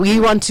We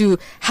want to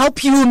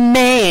help you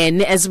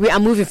men as we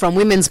are moving from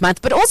Women's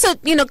Month, but also,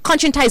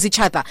 conscientize each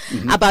other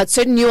about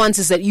certain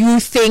nuances that you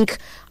think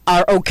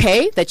are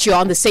okay, that you're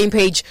on the same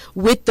page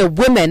with the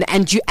women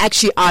and you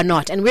actually are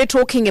not. And we're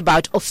talking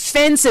about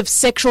offensive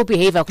sexual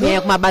behavior.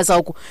 It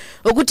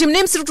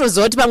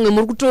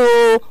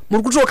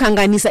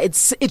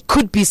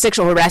could be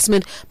sexual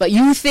harassment, but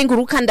you think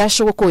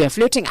you're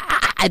flirting.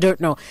 I don't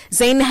know.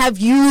 Zain, have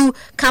you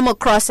come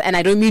across, and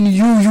I don't mean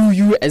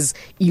you as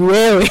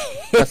you,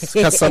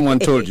 because someone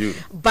told you,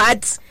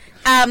 but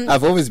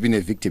I've always been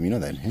a victim, you know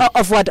that.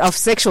 Of what? Of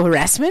sexual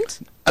harassment?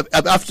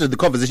 After the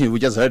conversation we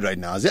just heard right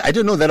now, I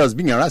didn't know that I was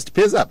being harassed.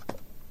 Pays up.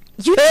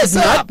 You did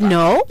not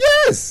know?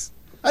 Yes.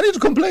 I need to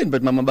complain,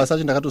 but Mama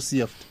Basaji I got to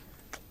see after.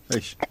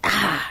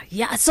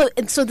 Yeah, so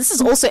this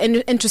is also an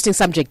interesting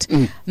subject,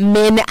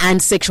 men and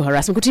sexual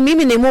harassment. Could you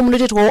maybe name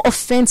more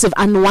offensive,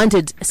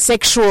 unwanted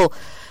sexual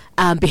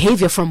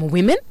behavior from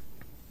women?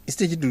 It's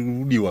the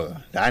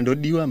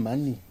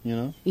money, you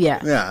know? Yeah.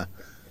 Yeah.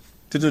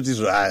 I'm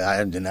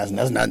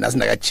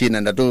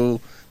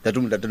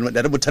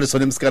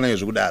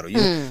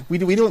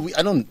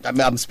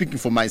speaking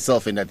for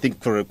myself, and I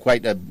think for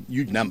quite a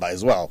huge number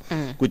as well.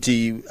 I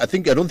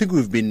don't think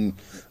we've been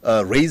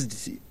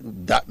raised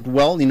that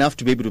well enough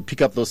to be able to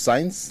pick up those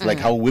signs, like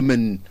how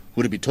women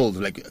would be told,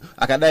 like for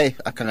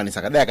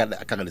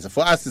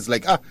us it's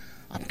like I'm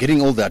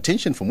getting all the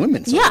attention from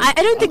women. So I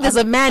don't think there's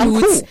a man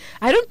who's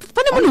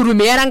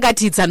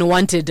it's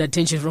unwanted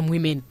attention from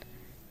women.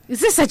 Is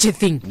there such a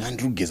thing?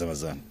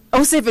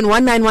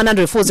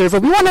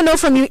 0719100404. We want to know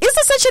from you, is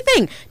there such a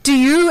thing? Do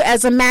you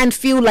as a man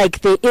feel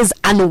like there is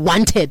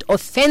unwanted,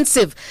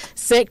 offensive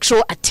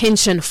sexual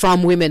attention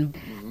from women?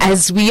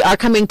 As we are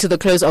coming to the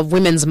close of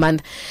Women's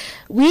Month,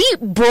 we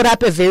brought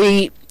up a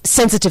very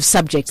sensitive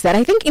subject that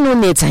I think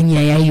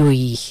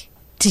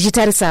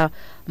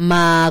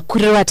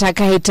makuriro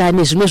atakaita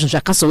nezvimwe zvinhu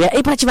zvakasoya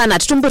ipachivana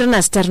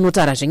titomborina zita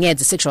rinotara zvenyaya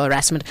dzesexual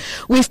harassment.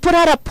 We've put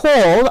out a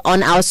poll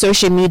on our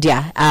social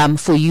media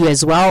for you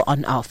as well,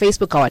 on our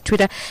Facebook, our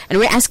Twitter, and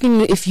we're asking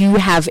you if you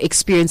have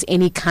experienced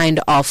any kind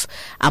of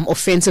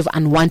offensive,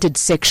 unwanted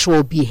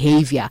sexual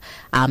behavior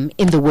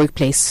in the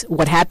workplace.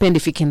 What happened?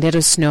 If you can let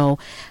us know.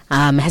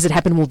 Has it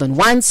happened more than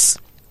once?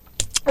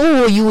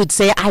 Or you would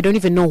say, I don't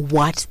even know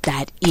what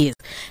that is.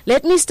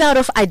 Let me start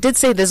off. I did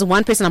say there's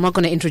one person I'm not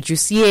going to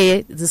introduce.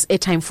 Yeah, this is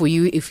airtime for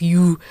you if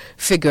you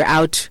figure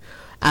out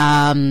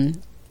who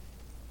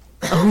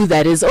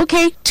that is.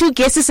 Okay, 2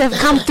 guesses have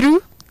come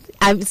through.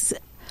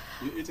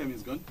 Your airtime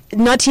is gone?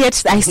 Not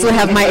yet. I still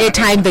have my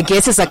airtime. The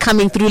guesses are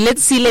coming through.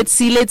 Let's see.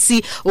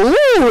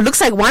 Ooh,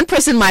 looks like one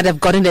person might have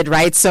gotten it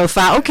right so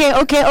far. Okay.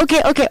 All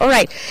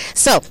right.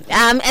 So,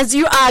 as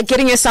you are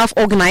getting yourself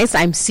organized,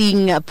 I'm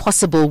seeing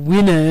possible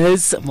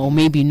winners, or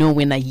maybe no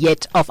winner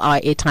yet, of our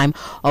airtime,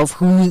 of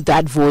who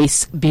that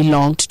voice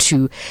belonged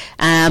to.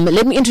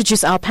 Let me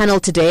introduce our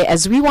panel today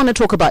as we want to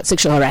talk about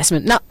sexual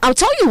harassment. Now, I'll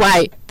tell you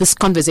why this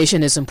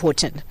conversation is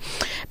important.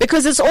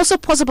 Because it's also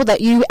possible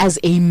that you as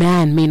a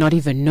man may not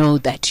even know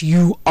that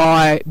you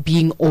are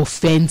being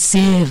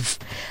offensive.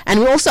 And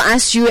we also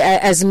asked you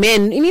as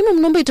men, in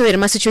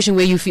a situation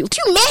where you feel, do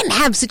you men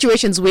have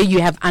situations where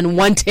you have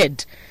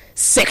unwanted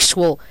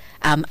sexual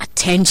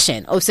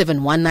attention?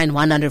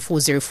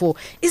 0719100404.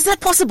 Is that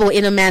possible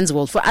in a man's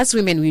world? For us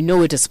women, we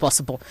know it is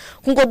possible.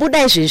 For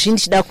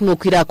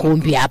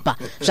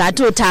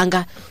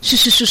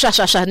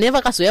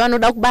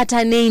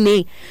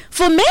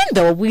men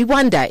though, we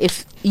wonder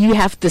if you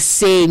have the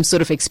same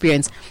sort of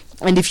experience.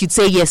 And if you'd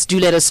say yes, do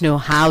let us know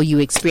how you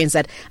experience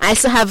that. I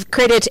also have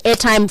credit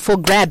airtime for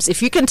grabs.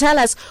 If you can tell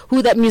us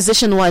who that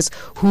musician was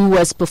who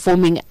was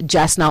performing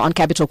just now on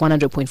Capital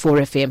 100.4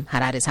 FM,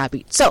 Harare is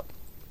happy. So,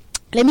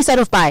 let me start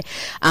off by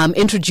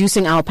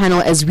introducing our panel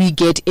as we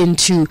get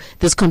into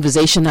this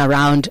conversation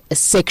around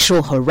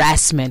sexual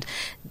harassment.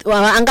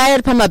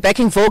 Angaya Pama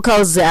backing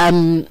vocals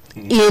in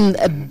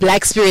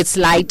Black Spirit's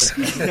Light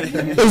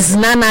is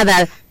none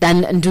other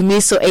than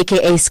Ndumiso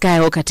aka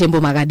Skyhawk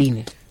Tembo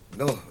Magadini.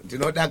 No,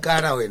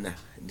 ndinodakara wena.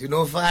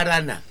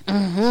 Ndinofarana.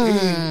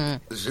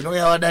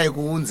 Zvinoya wadai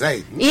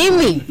kuunzai.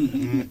 Imi.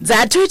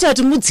 Dzatoita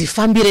kuti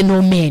mudzifambire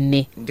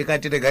nomene.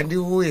 Ndikati rega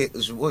ndiuye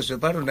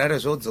zveparunhare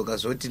zvodzoka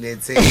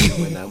zvotinetsei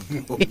mwanangu.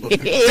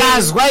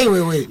 Tazwa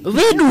iwewe.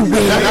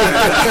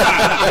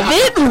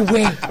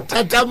 Veduwe.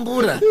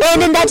 Tatambura.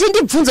 Ene ndati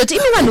ndibvunza kuti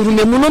imi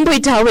vanhurume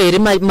munomboitawo here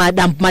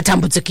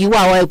matambudziko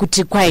iwawa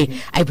ekuti kwai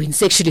I've been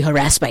sexually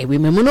harassed by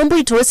women.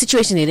 Munomboitawo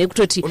situation here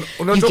kutoti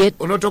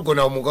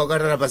unotogona umuka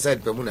wakarara paside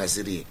pemunhu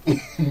asiriye.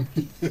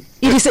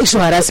 It is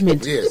sexual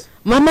harassment. Yes.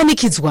 Mama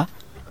nikidzwa.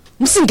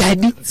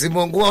 Musingadi.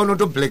 Zimonguwa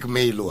unoto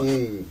blackmailwa.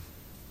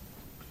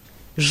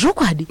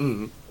 Zvokwadi.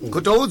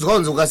 Kutoudzwa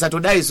unzi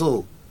ukasatodai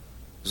so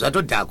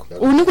zvatodhakwa.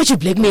 Unenge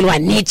uchiblackmailwa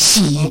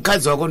nechi.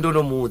 Mukadzi wako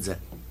ndonomuudza.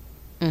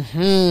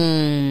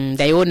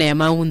 Ndaiona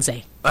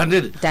yamaunzai.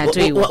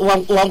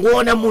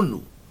 Wanguona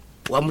munhu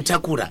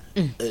wamutakura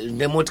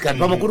nemotikari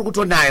pamakuru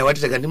kutonaye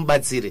watitaka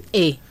ndimubatsire.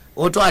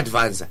 Oto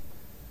advance.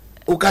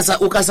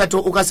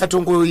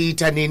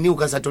 Ukasatongoita nini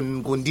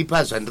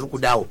ukasatongondipa zvandiri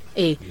kudawo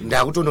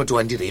ndakutonoti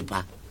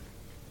wandirepa.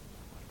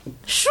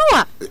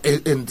 Sure.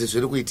 And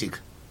zviri kuitika.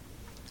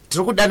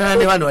 Tiri kudanana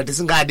nevanhu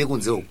vatisingade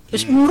kunzewo.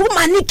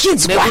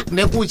 Murumanikidzwa.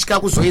 Nekutya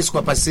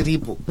kuzoiswa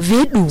pasiripo.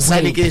 Veduwe.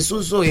 Sanike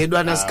isusu hedu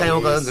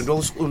anaskayo kanzi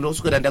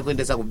ndoswera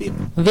ndakuendesa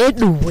kubepa.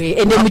 Veduwe.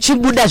 Ende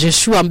muchibuda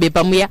zveshuwa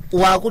mubepa muya.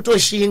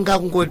 Wakutoshinga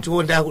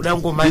kungotiona kuda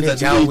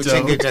ngomanager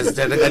kuchengeta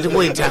zita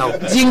ngatingoitawo.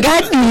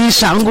 Ndingadii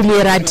zvangu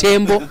muyera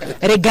tembo.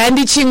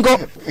 Regandi chingo.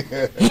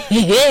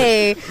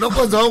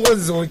 Nokonza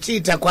wangonzi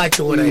uchiita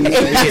kwachona.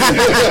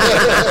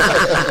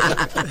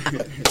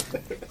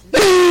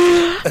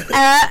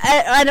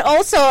 And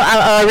also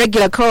our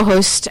regular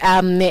co-host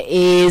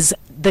is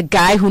the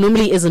guy who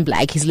normally isn't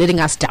black. He's letting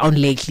us down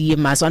lately.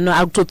 So I know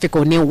I'll talk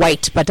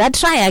white, but I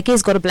try. Okay,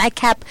 he's got a black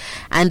cap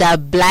and a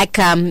black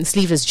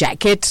sleeveless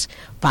jacket.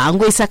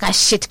 Pango isaka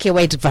shit ke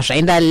white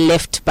vagina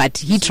left, but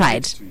he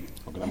tried.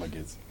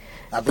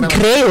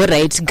 Gray, all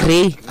right,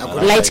 gray,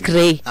 light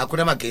gray.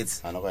 Hakuna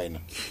magetsi.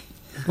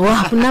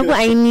 Wow, kunako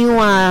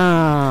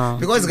ainiwa.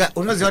 Because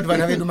unoziva kuti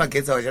vana vedu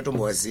magetsi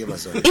avachatombowaziva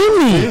maso.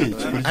 Ini.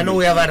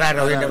 Anouya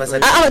varara uenda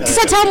basati.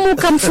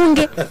 Tisatamuka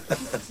mfunge.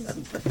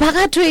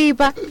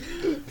 Pakatoipa.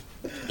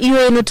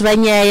 Iwe inotiva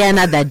nyaya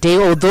another day,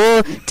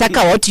 although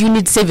taka what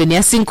unit 7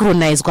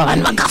 yasynchronize kwa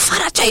vanhu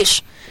vakafara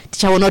chaizvo.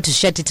 Tichaona kuti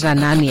zvichatiitira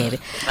nani here.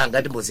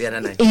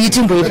 Ngatimbosiyana naye.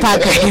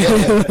 Itimboipaka.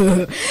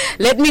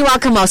 Let me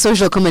welcome our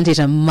social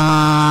commentator,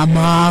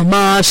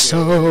 Mama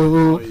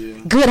Show.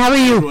 Good, how are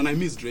you? I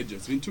missed radio.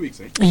 It's been 2 weeks,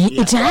 eh?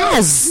 It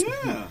has.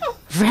 Yeah.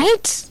 Right?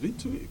 It's been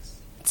 2 weeks.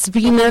 It's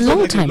been a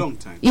long time.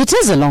 It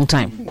is a long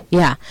time.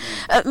 Yeah.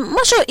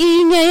 Masho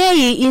inyaya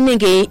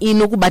inenge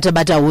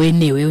inokubata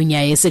wenewe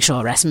unyaya sexual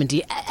harassment.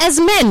 As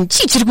men,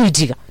 chiri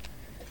kuitika.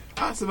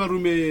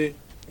 Sevarume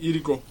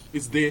iriko.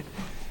 It's there.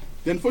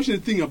 The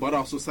unfortunate thing about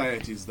our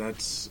society is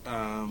that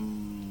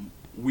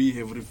we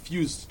have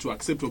refused to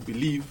accept or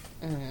believe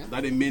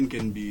that a man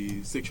can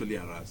be sexually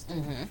harassed.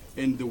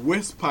 And the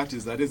worst part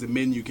is that as a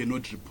man, you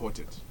cannot report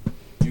it.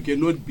 You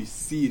cannot be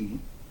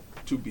seen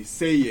to be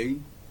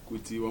saying,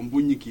 kuti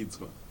wambunyi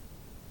kidzwa.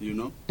 You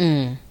know?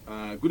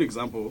 Good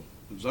example,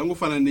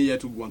 zvangofanana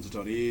to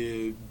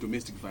wanzotare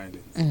domestic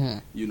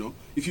violence. You know?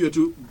 If you were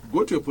to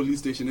go to a police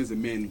station as a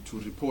man to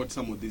report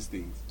some of these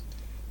things,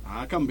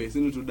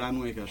 akambesini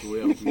tudanwa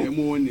ikatoya kuti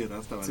emuone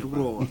rasta vari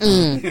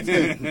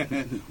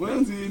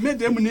wanzi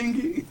mede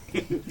muningi.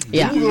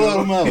 Yeah.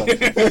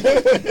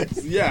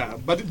 Yeah,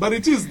 but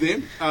it is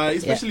there,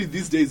 especially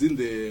these days in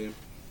the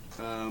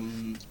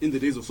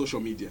days of social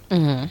media.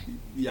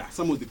 Yeah,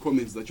 some of the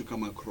comments that you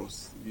come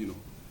across, you know,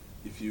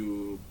 if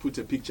you put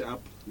a picture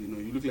up, you know,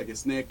 you look like a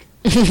snake.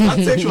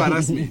 That's sexual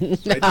harassment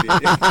right there.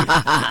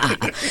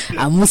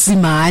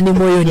 Amusimani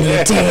moyo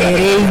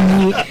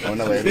netereni.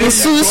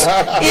 Isusu,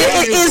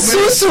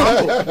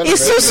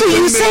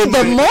 you say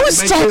the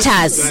most at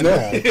us.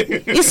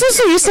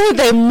 Isusu, you say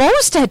the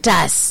most at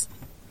us.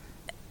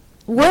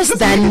 Worse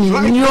than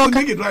New York.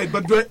 Make it right,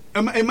 but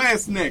am I a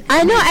snake?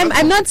 I know.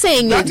 I'm not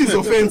saying that is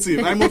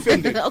offensive. I'm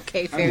offended.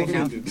 Okay, fair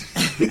enough.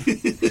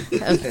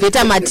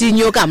 Better Martin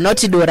York, I'm not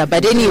Tidora,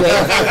 but anyway,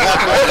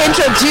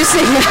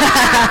 introducing.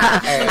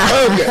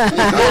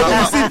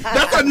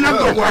 That's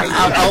another one.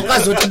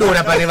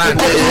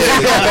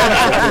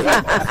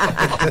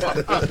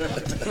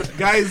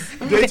 Guys,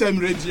 daytime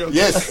radio.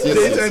 Yes.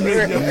 Daytime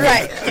radio.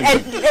 Right.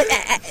 And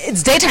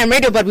it's daytime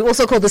radio, but we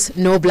also call this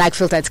No Black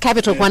Filter. It's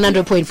Capital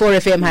 100.4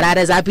 FM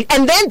Harare Zapi.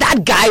 And then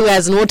that guy who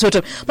has no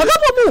totem. But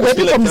we're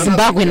from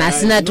Zimbabwe and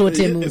Asina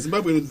totem.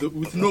 Zimbabwe with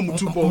no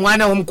mutupo.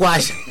 Mwana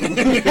umkwasha.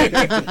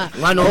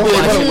 Mwana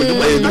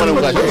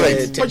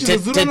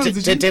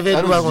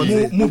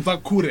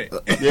Muvakure.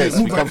 Yes,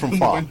 we come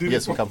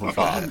from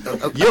far.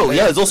 Yo,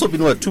 yeah, it's also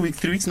been what, 2 weeks,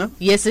 3 weeks now?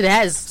 Yes, it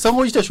has.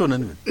 Somehow you shown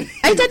anyway.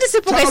 I thought this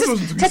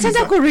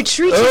Tatanda could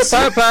retreat. All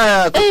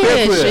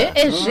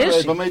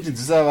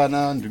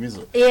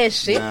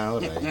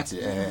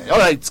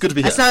right, it's good to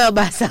be here.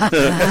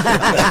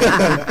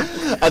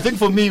 I think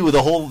for me, with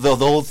the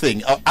whole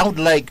thing, I would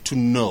like to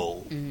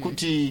know,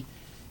 kuti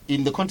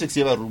in the context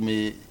of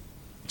Rume,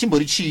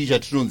 chimbori chi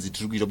chatinonzi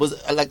tirikuita, because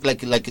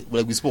like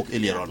we spoke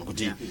earlier on,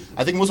 kuti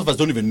I think most of us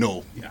don't even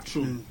know. Yeah,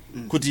 true.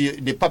 Kuti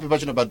the papi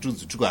pachona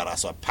patunzi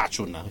tikuharaswa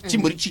pachona.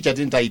 Chimbori chi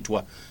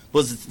chatinoitwa.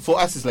 Because for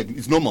us, it's like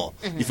it's normal.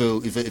 If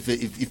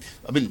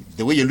I mean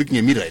the way you're looking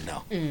at me right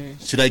now,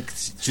 should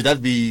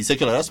that be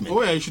sexual harassment?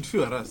 Oh yeah, you should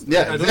feel harassed.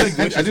 Yeah, I don't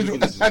like I did.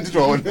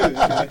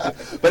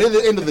 But at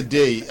the end of the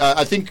day,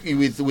 I think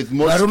with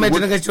most.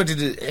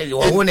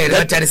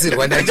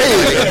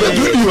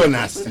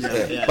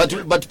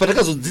 But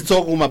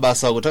takazodzitsawo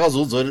kumabasa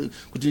takazoudza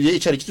kuti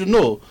HR chiti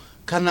no.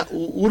 Kana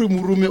uri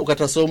murume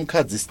ukatasawo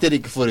mukadzi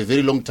hysteric for a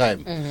very long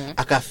time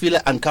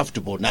akafeel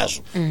uncomfortable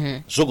nazvo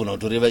zvogona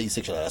kutoreva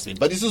sexual harassment,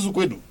 but isusu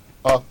kwedu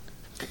but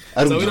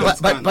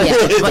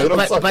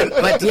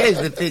here is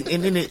the thing,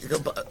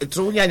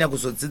 tiriunyanya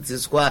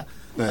kuzodzidziswa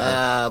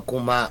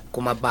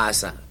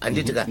kumabasa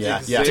handitika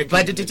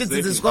but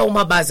tichidzidziswa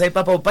kumabasa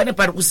ipapo pane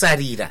pari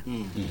kusarira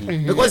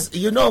because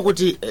you know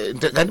kuti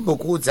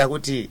ngandimbokuudza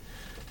kuti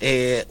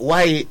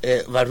why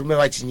varume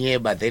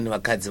vachinyeba then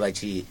vakadzi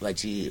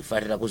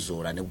vachifarira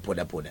kuzora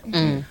nekupoda poda.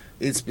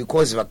 It's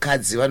because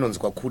vakadzi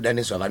vanonzwa kuda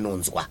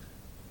nezvavanonzwa.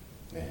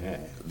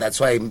 That's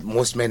why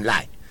most men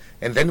lie.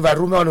 And then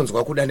varume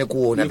vanonzwa kuda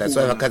nekuona. That's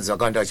why vakadzi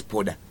vakawanda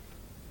vachipoda.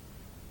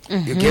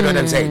 You get what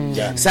I'm saying?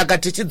 Yeah. Saka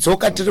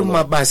tichidzoka tiri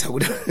mumabasa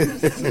kuda.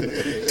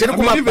 Tiri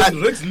kumabasa.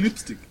 Even red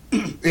lipstick.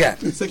 Yeah.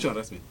 Sexual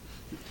harassment.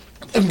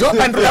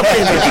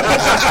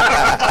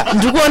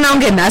 Ndikuona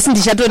unge nhasi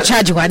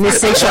ndichatochajwa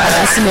nesexual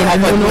harassment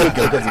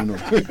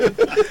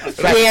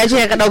yacho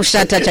yakada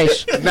kushata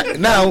chaizvo.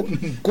 Now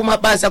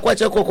kumabasa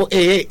kwacho koko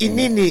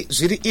inini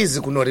zviri easy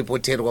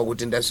kunoripoterwa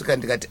kuti ndasvika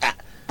ndikati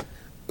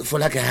for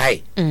like a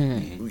high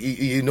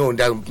you know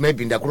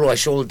maybe ndakurowa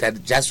shoulder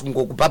just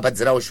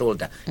ngokubhabhadzirawo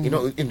shoulder you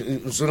know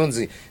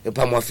zvinonzi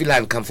pamwe wafeel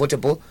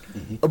uncomfortable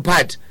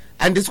but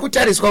handisi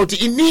kutariswa kuti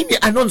inini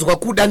anonzwa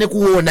kuda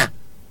nekuona.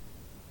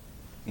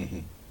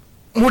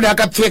 Munhu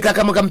akapfeka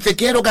kamwe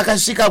kamupfekero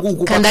kakasvika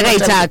kuku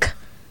kandakaitaka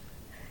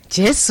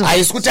Jesu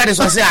haisi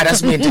kutariswa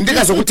seharassment.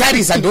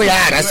 Ndikazokutarisa ndo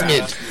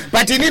yaharassment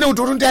but inini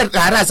kuti uri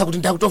ndarasa kuti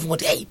ndakutofunga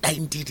kuti dai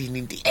ndiri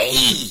inini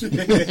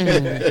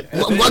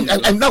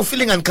I'm now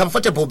feeling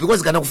uncomfortable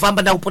because kana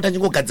kufamba ndakupota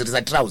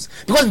ndingogadzirisa trousers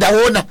because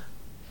ndaona.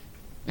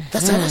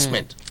 That's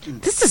harassment.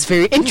 This is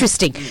very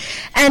interesting.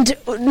 And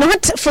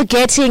not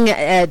forgetting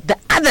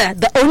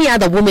the only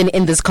other woman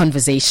in this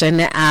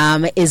conversation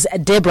is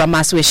Deborah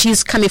Maswe.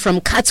 She's coming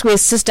from Katswe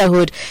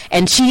Sisterhood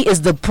and she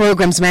is the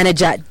programs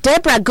manager.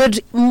 Deborah,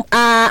 good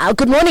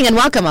morning and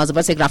welcome. I was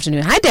about to say good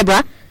afternoon. Hi,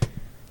 Deborah.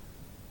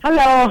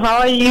 Hello, how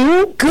are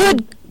you?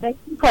 Good. Thank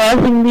you for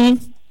having me.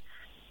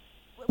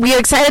 We are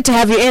excited to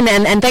have you in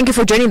and thank you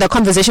for joining the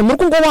conversation.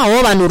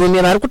 Mukungowaho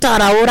vanhurume vari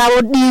kutaurawo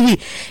ravo divi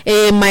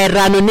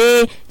maererano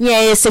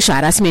nenyaya yesexual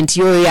harassment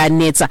iyoyo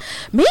yanetsa.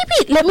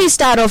 Maybe let me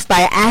start off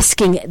by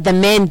asking the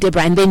men,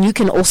 Deborah, and then you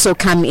can also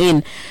come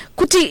in.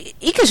 Kuti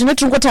ike zvino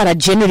tingotaura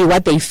generally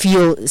what they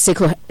feel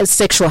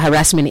sexual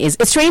harassment is.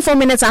 It's 24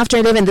 minutes after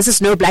 11. This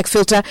is No Black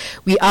Filter.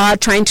 We are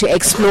trying to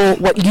explore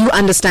what you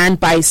understand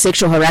by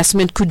sexual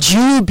harassment. Could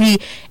you be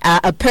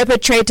a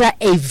perpetrator,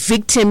 a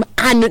victim,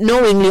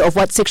 unknowingly of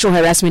what sexual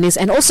harassment is?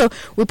 And also,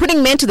 we're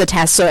putting men to the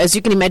task. So as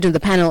you can imagine, the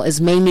panel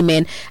is mainly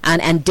men,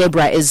 and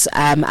Deborah is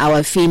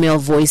our female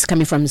voice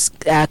coming from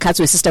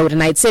Katswe Sisterhood.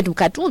 And I said,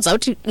 "Mukatiudza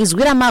kuti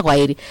izwira magwa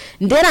iri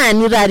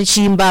nderani rari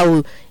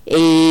chimba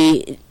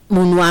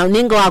munhu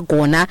anenge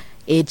wagona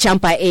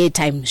champa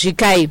airtime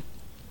zvikai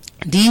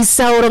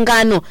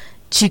ndisaurongano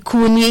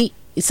chikuni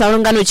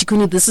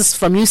this is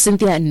from you,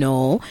 Cynthia.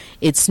 No,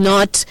 it's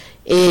not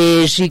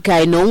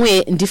zvikai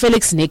nomwe ndi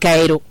Felix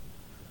Nekairo.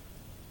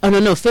 Oh,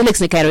 no,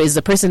 Felix Nekairo is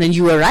the person, and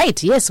you were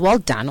right. Yes, well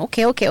done.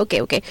 Okay.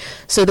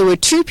 So there were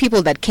two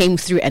people that came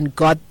through and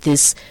got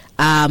this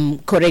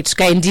correct.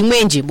 Well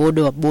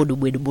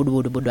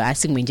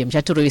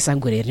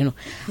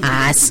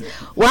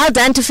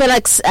done to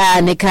Felix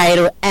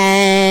Nekairo.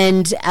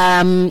 And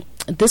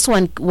this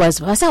one was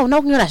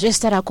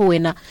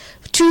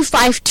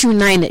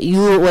 2529.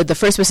 You were the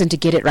first person to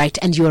get it right,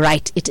 and you were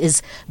right. It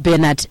is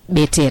Bernard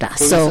Betera.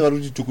 So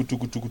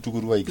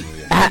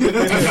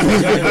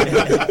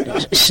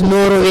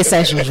Shnoro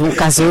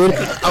Vesashukazur.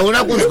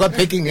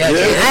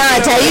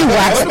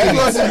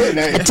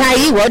 Tell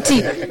you what,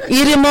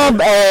 Irimo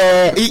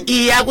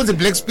the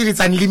Black Spirits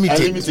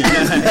Unlimited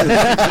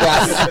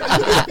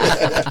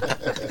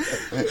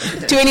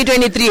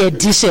 2023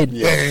 edition.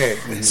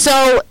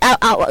 So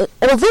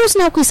although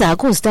Snakusa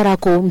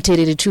Starako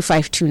Mterere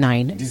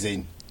 2529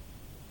 design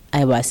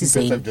I was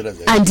saying, and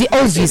the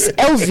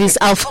Elvis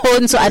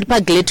Alfonso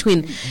Adpa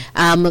Gletwin.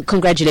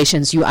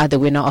 Congratulations, you are the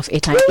winner of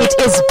airtime. It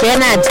is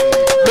Bernard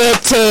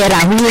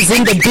Betera who is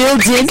in the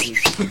building.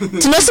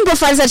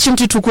 Tinosimpofarisa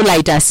chimtu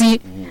tukulaita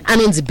si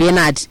anonzi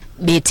Bernard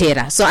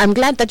Betera. So I'm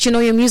glad that you know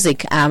your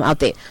music out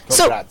there.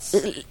 Congrats. So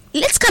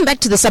let's come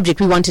back to the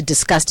subject we want to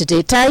discuss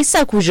today.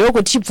 Taisa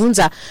Kujoko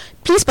Chipfunza,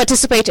 please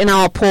participate in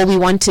our poll. We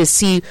want to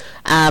see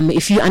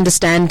if you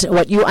understand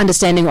what your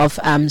understanding of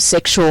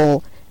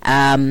sexual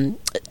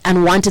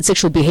unwanted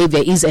sexual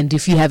behavior is, and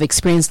if you have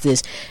experienced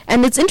this.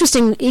 And it's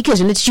interesting, a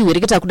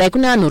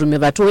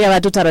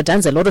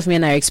lot of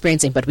men are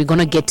experiencing, but we're going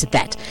to get to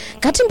that.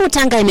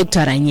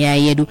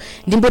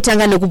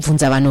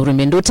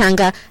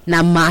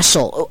 Na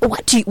Marshall,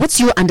 what's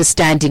your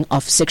understanding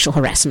of sexual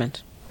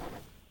harassment?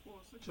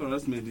 Well, sexual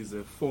harassment is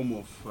a form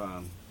of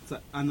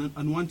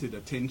unwanted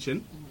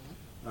attention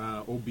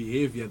or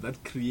behavior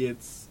that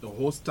creates a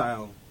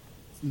hostile,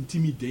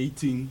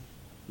 intimidating,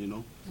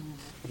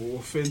 or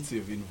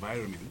offensive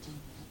environment,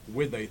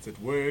 whether it's at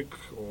work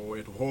or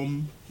at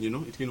home.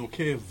 It can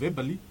occur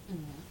verbally,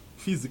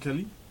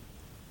 physically,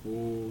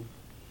 or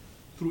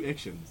through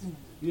actions.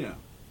 Yeah.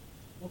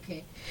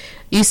 Okay.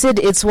 You said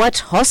it's what?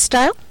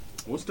 Hostile?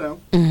 Hostile.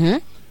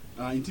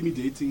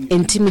 Intimidating.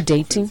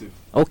 Intimidating.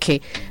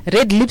 Okay.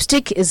 Red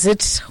lipstick, is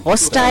it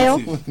hostile?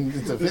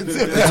 It's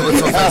offensive.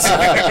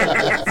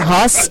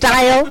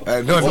 Hostile?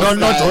 No,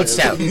 not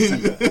hostile.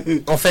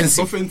 Offensive.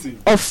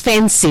 Offensive.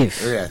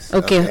 Offensive. Yes.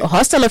 Okay.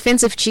 Hostile,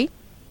 offensive, chi?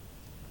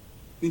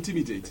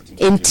 Intimidating.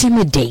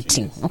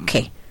 Intimidating.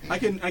 Okay. I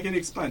can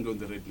expand on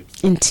the red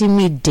lips.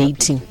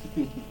 Intimidating.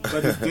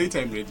 But it's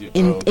daytime radio.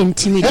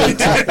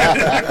 Intimidating.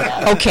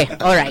 Okay.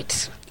 All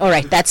right.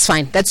 That's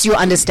fine. That's your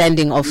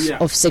understanding of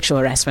sexual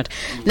harassment.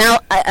 Now,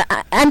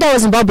 under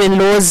Zimbabwean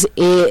laws,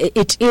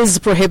 it is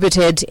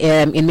prohibited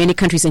in many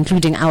countries,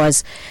 including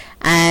ours.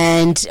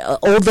 And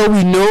although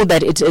we know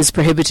that it is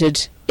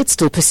prohibited, it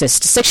still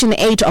persists. Section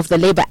 8 of the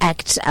Labour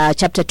Act,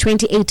 Chapter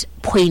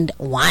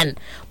 28.1,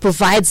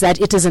 provides that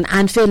it is an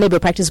unfair labour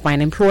practice by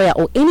an employer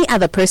or any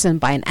other person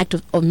by an act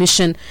of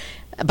omission,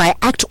 by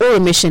act or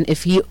omission,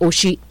 if he or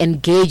she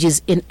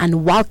engages in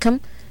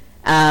unwelcome,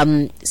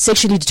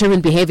 sexually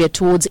determined behavior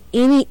towards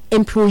any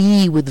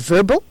employee with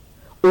verbal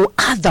or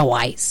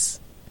otherwise,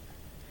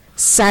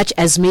 such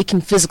as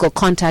making physical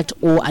contact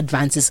or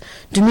advances.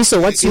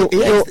 Dumiso, what's your...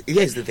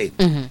 Here's the thing.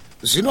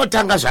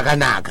 Zvinotanga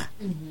zvakanaka.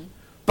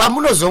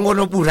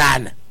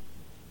 Pamunozongonoburana.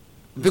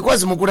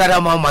 Because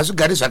mukurarama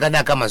mazvigari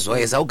zvakanaka mazuva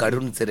ese augari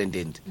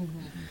unotserendende.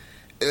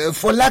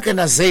 For like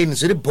and Zain,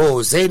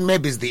 Zain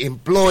maybe is the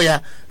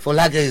employer, for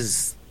like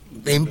is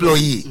the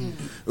employee.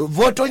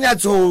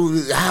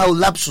 Votonyatso how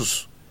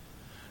lapsus.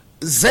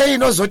 Zain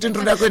knows what to do.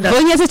 It's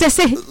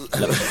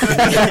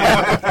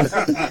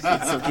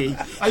okay.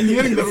 I'm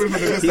hearing the word for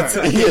the first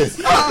time. Yes.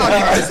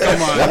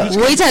 Come on.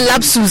 Wait a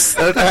lapsus.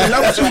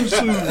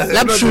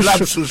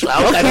 Lapsus.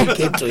 How can I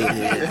get to it?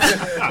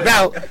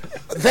 Now,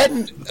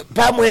 then,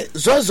 Pamwe,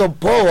 Zozo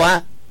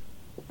Poa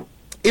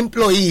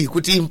employee,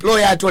 kuti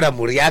employer atora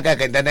muri yake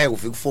akaenda naye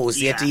kufika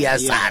force yeti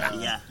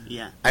yasara.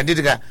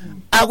 Anditika,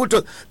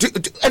 akuto,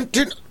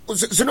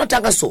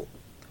 zvinotanga so.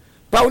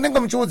 Paunenge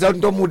muchiudza kuti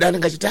ndomuda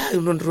anenge achiti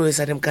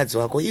unondroesa nemukadzi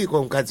wako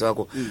iko mukadzi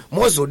wako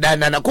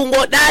mozodanana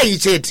kungodai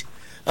chete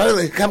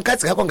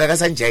kamukadzi kako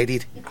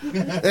ngakasanjairire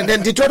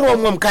nditoriwo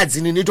mumwe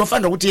mukadzi nini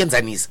tofanira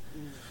kutienzanisa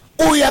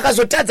uyu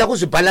akazotadza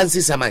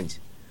kuzvibhalansisa manje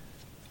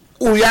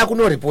uyu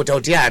akunoripota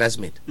kuti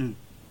harassment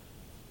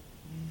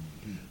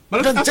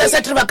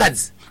tese tiri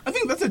vakadzi. I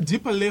think that's a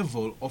deeper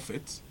level of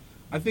it.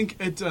 I think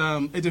at a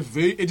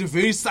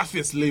very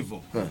surface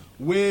level,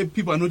 where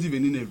people are not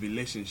even in a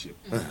relationship.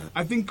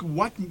 I think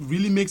what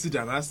really makes it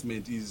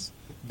harassment is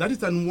that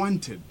it's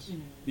unwanted.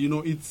 You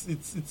know,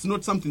 it's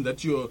not something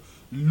that you're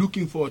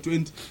looking forward to.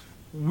 And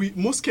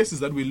most cases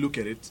that we look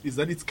at it is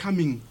that it's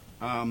coming,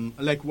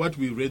 like what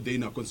we read there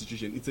in our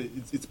constitution.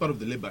 It's part of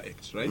the Labour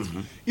Act, right?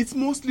 It's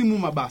mostly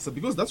mumabasa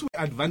because that's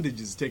where advantage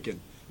is taken.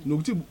 No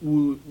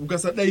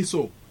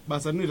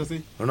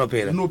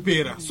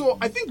pera. So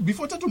I think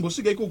before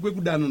tatongosvika iko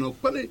kwekudana no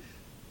pane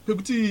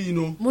pekuti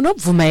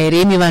munobvuma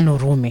here imi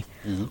vanhurume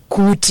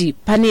kuti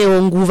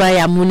panewo nguva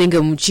yamunenge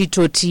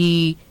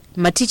muchitoti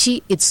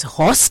matichi it's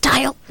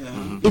hostile,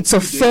 it's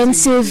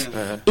offensive,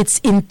 it's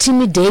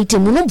intimidating.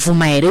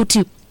 Munobvuma here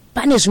kuti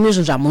pane zvimwe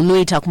zvinhu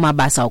zvamunoita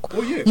kumabasa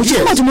uko muchiti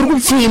kuti muri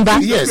kupfimba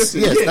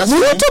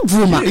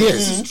munotobvuma.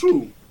 Yes,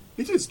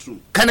 it is true.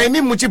 Can I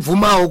mean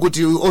muchibvumawo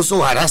kuti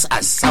also harass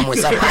us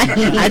somewhere?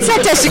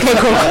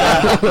 Atsatashikeko.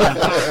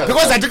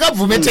 Because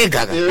atikabvume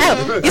tega.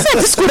 Isa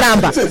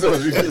diskuramba.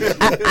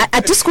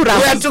 We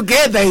are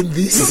together in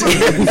this.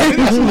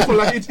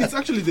 It's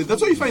actually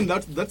that's why you find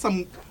that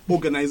some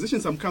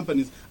organizations, some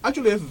companies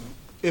actually have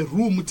a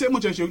room.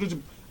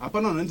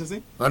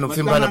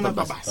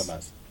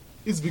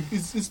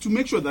 It's to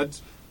make sure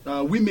that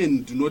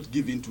women do not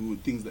give in to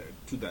things like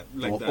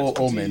that.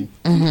 All men.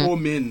 All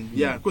men,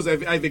 yeah. Because I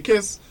have a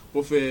case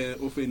of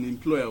an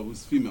employer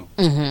who's female.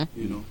 You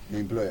know,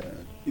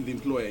 The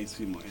employer is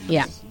female.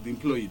 And the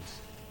employed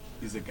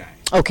is a guy.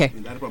 Okay.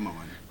 And that's one.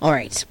 All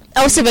right.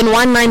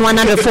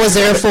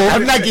 0719100404.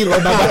 I'm not giving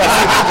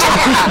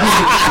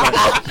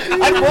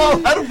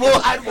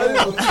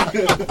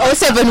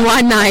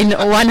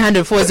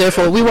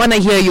 0719100404. We want to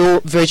hear your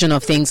version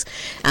of things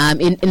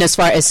in as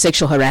far as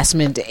sexual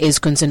harassment is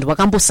concerned.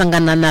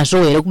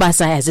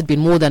 Has it been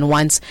more than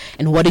once?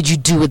 And what did you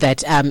do with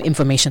that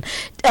information,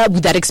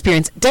 with that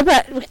experience?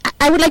 Deborah,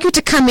 I would like you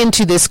to come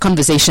into this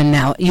conversation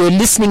now. You're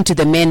listening to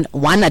the men,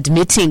 one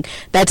admitting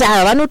that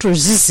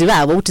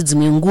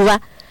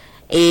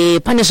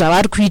pane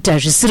zvavari kuita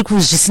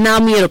zvisina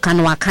muyero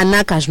kana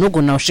wakanaka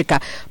zvinogona kusvika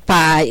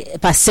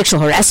pa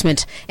sexual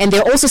harassment, and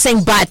they're also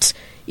saying but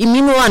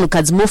imimi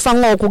vanhukadzi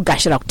mofanirawo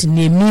kugashira kuti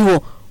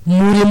nemiwo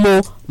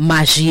murimo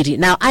mazviri.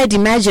 Now I'd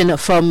imagine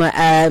from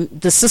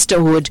the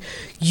sisterhood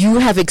you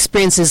have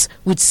experiences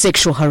with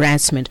sexual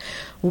harassment.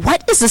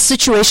 What is the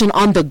situation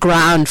on the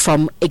ground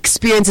from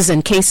experiences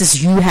and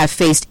cases you have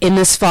faced in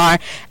as far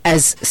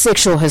as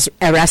sexual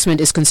harassment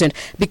is concerned?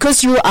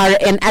 Because you are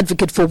an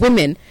advocate for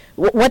women,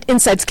 what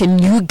insights can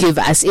you give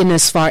us in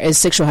as far as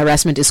sexual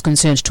harassment is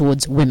concerned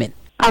towards women?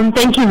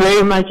 Thank you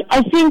very much.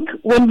 I think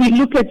when we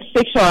look at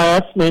sexual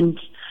harassment,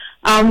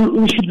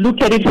 we should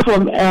look at it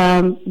from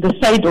the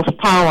side of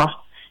power.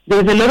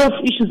 There's a lot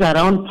of issues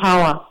around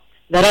power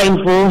that are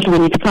involved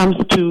when it comes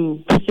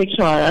to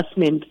sexual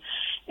harassment.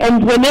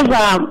 And whenever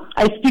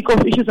I speak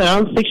of issues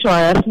around sexual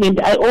harassment,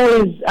 I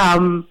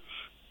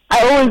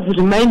always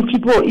remind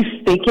people if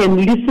they can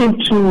listen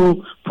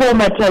to Paul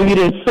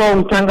Matawire's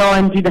song Tanga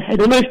Wandida. I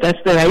don't know if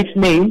that's the right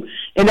name.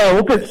 And I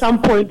hope at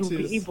some point we'll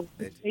be able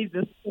to say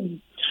this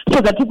thing so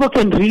that people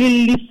can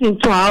really listen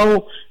to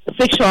how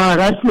sexual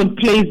harassment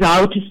plays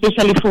out,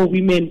 especially for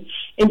women,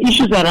 and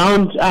issues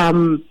around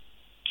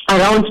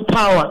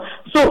power.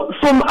 So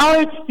from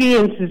our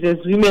experiences as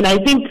women, I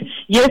think,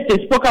 yes,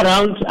 they spoke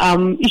around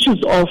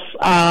issues of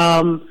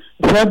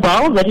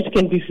verbal, that it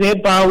can be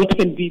verbal, it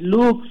can be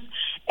looks,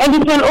 and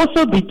it can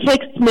also be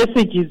text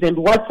messages and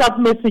WhatsApp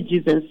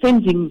messages and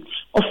sending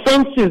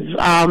offensive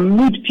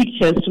nude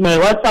pictures to my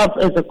WhatsApp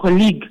as a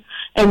colleague.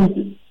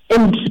 And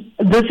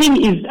the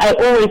thing is, I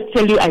always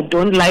tell you I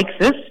don't like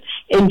this,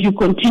 and you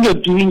continue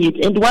doing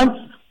it. And once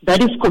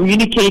that is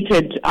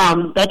communicated,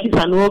 that is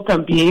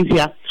unwelcome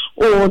behavior,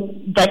 or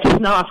that is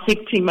now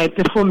affecting my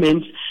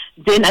performance,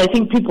 then I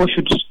think people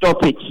should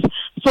stop it.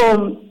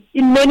 So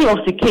in many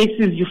of the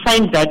cases, you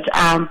find that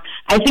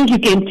I think you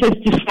can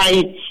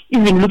testify,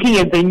 even looking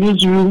at the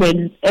newsroom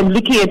and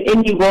looking at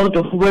any world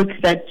of work,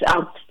 that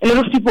a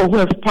lot of people who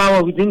have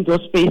power within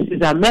those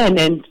spaces are men.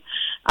 And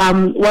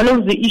one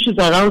of the issues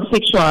around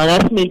sexual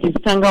harassment is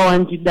Tanga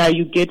Wandida,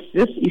 you get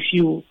this if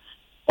you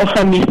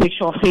offer me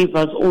sexual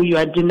favors, or you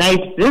are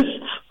denied this,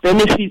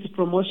 benefits,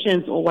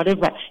 promotions, or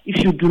whatever,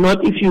 if you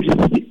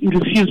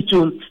refuse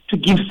to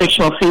give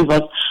sexual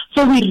favors.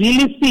 So we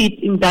really see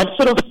it in that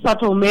sort of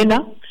subtle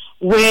manner,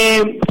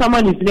 where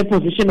someone is in a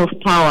position of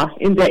power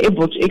and they're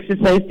able to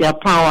exercise their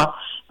power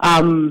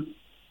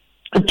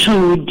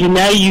to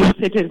deny you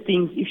certain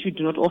things if you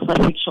do not offer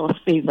sexual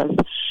favors.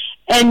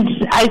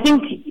 And I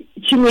think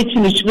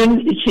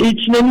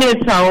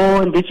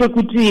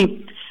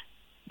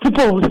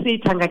people will say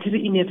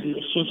Tangatiri in a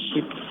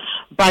relationship,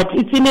 but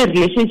it's in a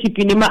relationship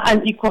in an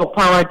unequal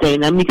power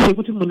dynamic.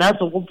 Because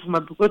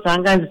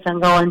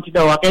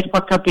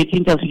carpet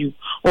interview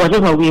or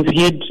whatever we've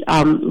heard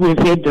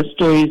the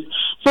stories.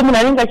 So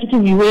I think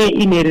we were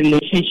in a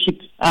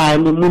relationship.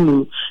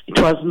 It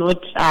was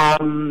not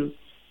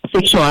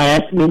sexual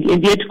harassment,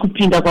 and yet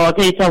Kupinda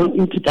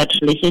into that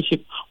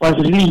relationship was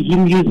really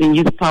him using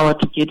his power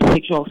to get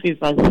sexual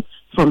favors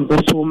from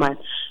this woman.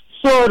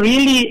 So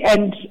really,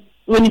 and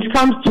when it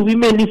comes to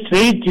women, it's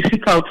very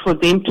difficult for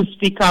them to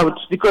speak out,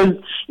 because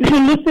if you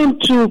listen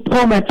to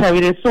Paul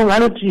Matawire's song,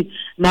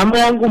 Namba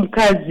yangu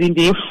mkazi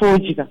ndiye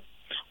fojika,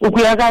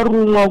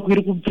 ukuyakarumwa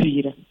ukiri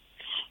kubvira.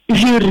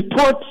 If you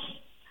report,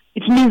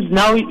 it means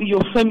now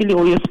your family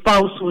or your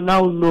spouse will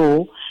now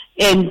know,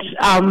 and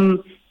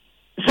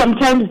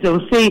sometimes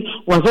they'll say,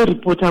 wazo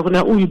reporter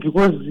kuna uyu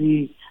because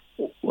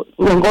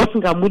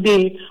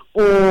wangosingamude,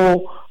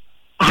 or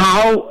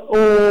how,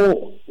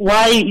 or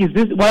why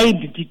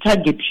did he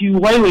target you?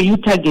 Why were you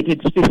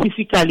targeted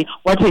specifically?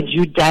 What had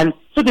you done?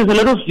 So there's a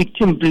lot of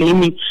victim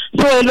blaming.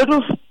 So a lot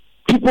of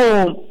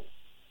people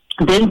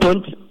then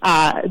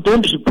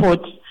don't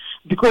report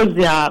because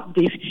they are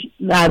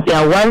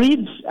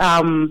worried.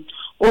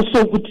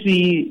 Also,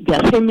 their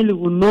family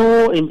will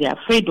know, and they're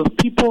afraid of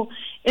people.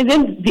 And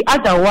then the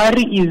other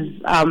worry is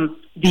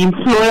the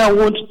employer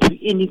won't do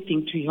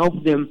anything to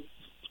help them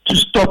to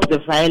stop the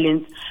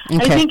violence.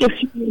 Okay. I think a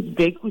few years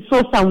back, we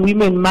saw some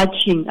women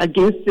marching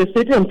against a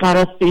certain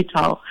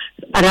parastatal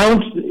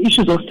around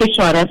issues of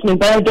sexual harassment,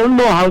 but I don't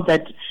know how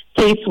that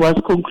case was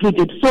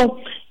concluded. So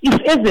if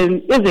as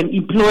an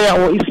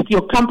employer, or if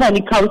your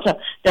company culture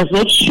does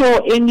not show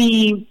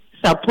any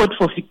support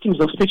for victims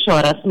of sexual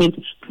harassment,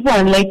 people are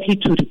unlikely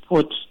to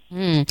report.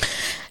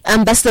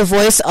 That's the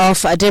voice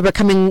of Deborah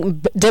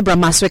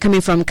Maswe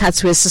coming from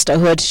Katswe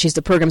Sisterhood. She's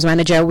the programs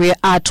manager. We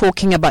are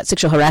talking about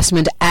sexual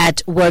harassment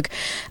at work.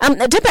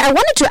 Deborah, I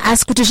wanted to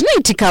ask, because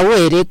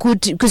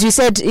you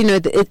said,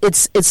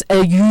 it's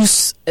a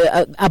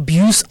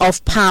abuse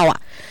of power.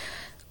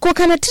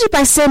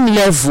 By same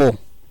level,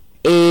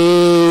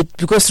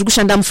 because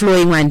tikushanda mflow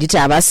imwe anditi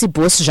avasi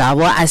boss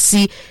zvavo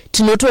asi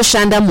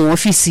tinotoshanda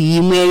muofisi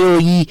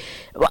imweyo.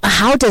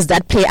 How does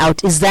that play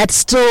out? Is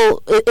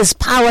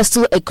power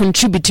still a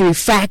contributory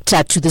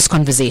factor to this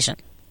conversation?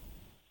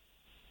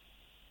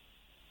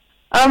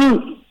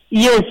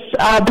 Yes,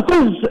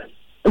 because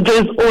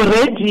there's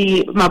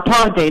already my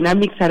power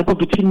dynamics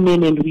between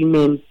men and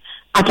women.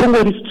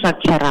 Atongori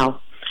structural.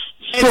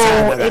 So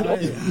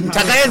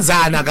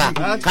takaenzana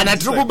kana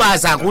tiri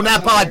kubasa kuna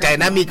power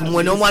dynamic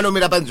mumwe nomwe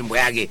anomira panzvimbo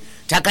yake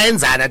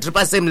takaenzana tiri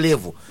pa same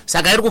level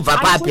saka iri kubva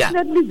papya.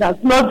 Unfortunately,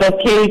 that's not the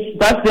case.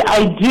 That's the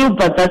ideal,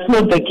 but that's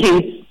not the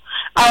case.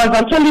 I was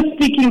actually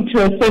speaking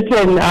to a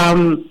certain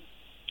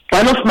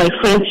one of my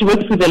friends. She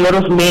works with a lot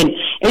of men,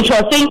 and she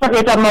was saying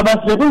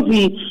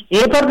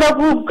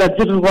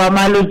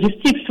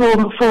logistics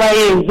for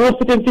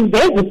certain things.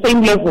 They're the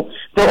same level.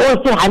 They all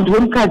say,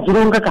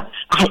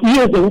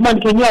 "Here, the woman,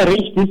 can you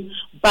arrange this?"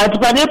 But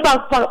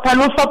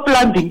panofa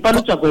plumbing,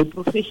 panochagwa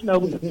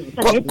professional.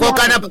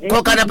 Kokana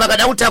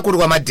pakada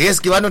utakurwa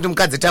madeski vanoti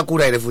mukadzi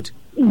takura ere futi.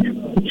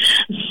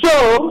 So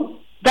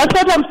that's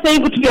what I'm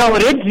saying. But we are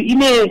already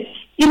in a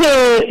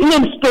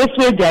space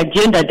where the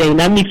gender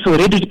dynamics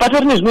already.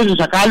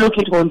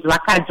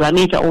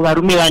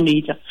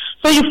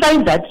 So you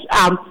find that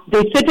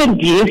there's certain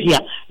behavior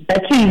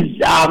that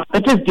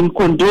has been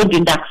condoned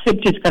and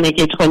accepted, and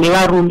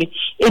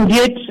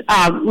yet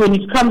when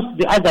it comes to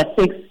the other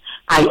sex,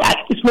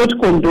 it's not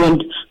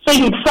condoned. So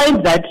you'd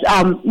find that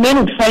men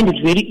would find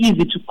it very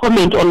easy to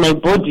comment on my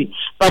body,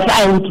 but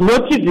I would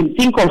not even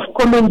think of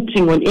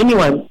commenting on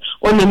anyone,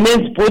 on a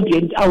man's body,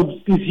 and I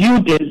would be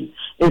viewed as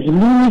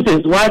loose,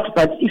 as what.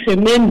 But if a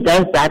man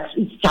does that,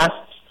 it's just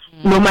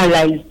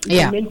normalized.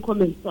 Yeah. A man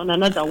comments on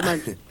another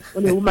woman,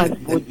 on a woman's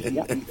body.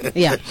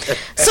 Yeah.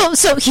 So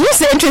here's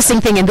the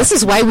interesting thing, and this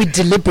is why we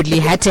deliberately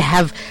had to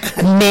have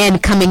men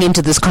coming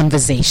into this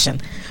conversation.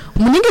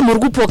 Munenge muri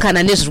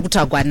kupokana nezviri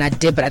kutaurwa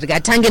naDeborah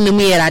tikatange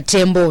nemuyera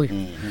Tembo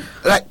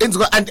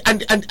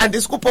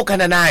andisi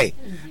kupokana naye,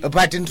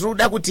 but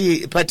ndinoda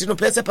kuti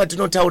pese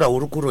patinotaura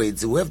hurukuro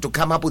idzi, we have to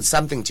come up with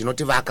something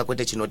chinotivaka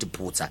kwete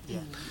chinotiputsa.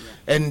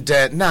 And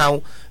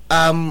now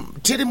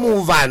tiri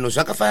muvanhu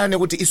zvakafanana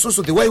nekuti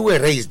isusu the way we were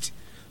raised,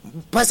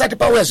 pasati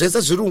pauya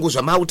zvese zvirungu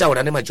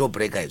zvamautaura nemajob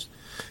breaker izvi,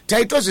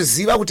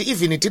 taitozviziva kuti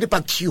even tiri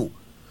paqueue,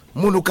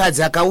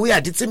 munhukadzi akauya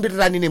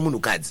hatitsimbirirani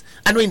nemunhukadzi,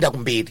 anoenda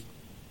kumberi.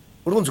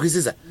 Uri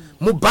kunzwisisa?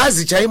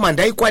 Mubhazi chaimo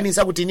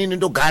handaikwanisa kuti inini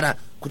ndogara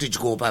kuti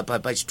dyo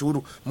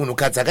pachituru,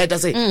 munhukadzi akaita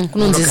sei?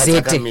 Kunonzi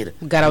zete,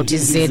 kugara kuti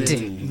zete.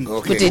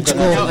 Kuti dyo,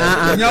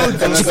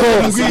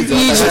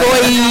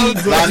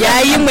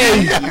 yaimwe.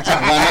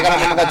 Vana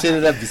kana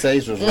makacherera bvisa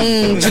izvozvo.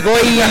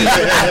 Dyo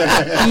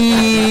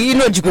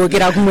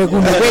inodyokera kumwe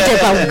kwete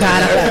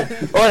pakugara.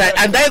 Alright,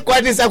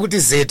 handaikwanisa kuti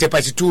zete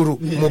pachituru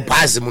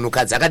mubhazi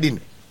munhukadzi akadini.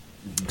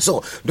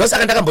 So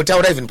ndosaka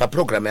ndakambotaura even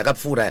paprogram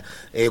yakapfuura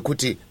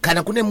kuti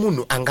kana kune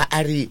munhu anga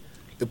ari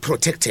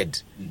protected,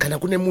 kana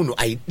kune munhu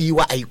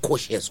aidiwa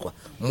aikosheswa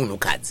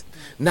munhukadzi.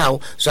 Now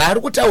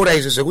zvaari kutaura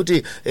izvi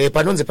zvekuti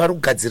panonzi pari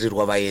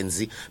kugadzirirwa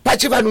vaenzi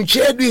pachivanhu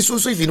chedu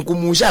isusu, even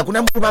kumusha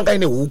hakuna murume anga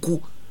ine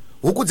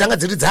huku dzanga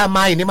dziri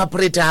dzaamai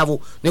nemapureti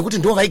avo, nekuti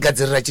ndo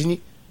vaigadzirira chinyi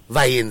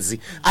vaenzi.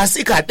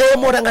 Asi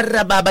kademo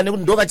rangarira baba,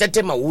 nekuti ndo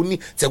vachatema huni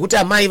dzekuti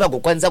amai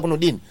vagokwanisa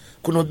kunodini,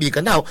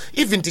 kunobika. Now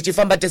even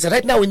tichifamba tese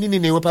right now, inini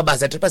newe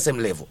pabasa tiri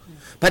pasame level,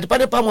 but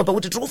pane pamwe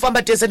pakuti tiri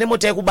kufamba tese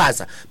nemota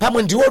yekubasa,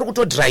 pamwe ndiwo uri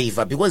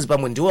kutodriver because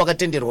pamwe ndiwo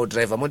wakatenderwa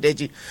kudriver mota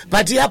yechi,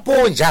 but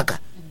yaponjaka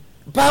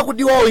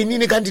pakudiwawo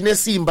inini kandine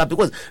simba,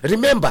 because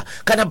remember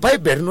kana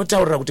Bible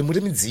rinotaurira kuti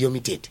muri midziyo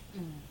mitete.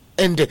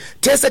 And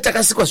tese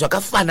takasikwa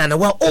zvakafanana,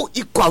 we are all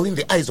equal in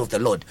the eyes of the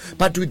Lord,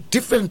 but with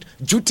different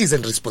duties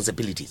and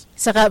responsibilities.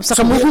 Saka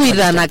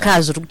mukuwirirana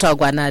kazvo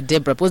kutaurwa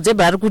naDeborah, because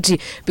Deborah ari kuti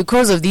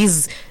because of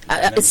these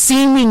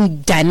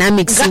seeming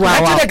dynamics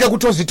iwawa. Ngatireke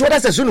kutozvitora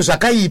sezvinhu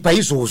zvakaipa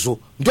izvozvo,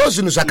 ndo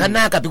zvinhu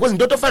zvakanaka, because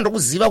ndotofanira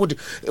kuziva kuti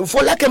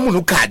for like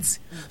munhukadzi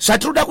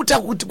zvatiroda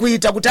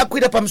kuita kuti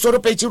akwire pamusoro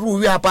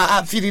pechiruvi apa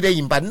afirire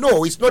imba.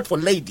 No, it's not for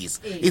ladies,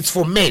 it's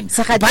for men.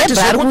 But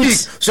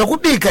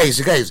zvekubika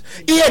izvi kaizvi,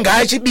 iye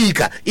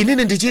ngaachibika,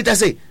 inini ndichiita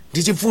sei,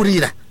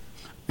 ndichipfurira.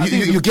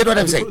 You get what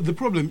I'm saying? The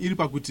problem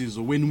iripakuti is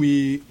when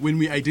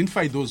we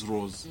identify those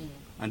roles,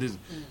 and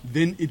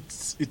then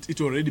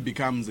it already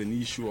becomes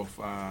an issue of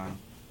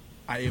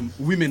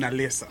women are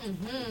lesser,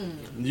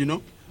 you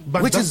know.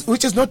 But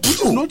which is not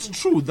true. It's not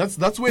true. That's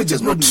where which the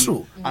is not problem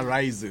true.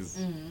 arises,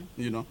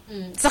 you know.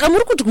 Saka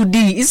muri kuti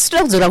kudii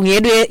isitira kudzora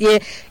kuyedu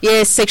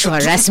ye sexual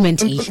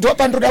harassment iyi.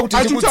 Ndopandoda kuti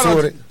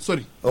ndikudzore.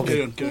 Sorry.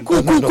 Okay.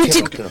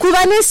 Kuti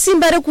kuva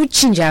nesimba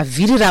rekuchinja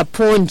vhiri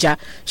raponja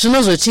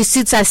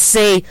zvinozotisitsa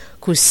sei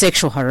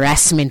ku-sexual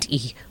harassment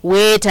iyi,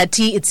 where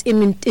tati it's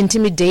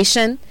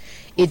intimidation,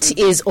 it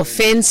is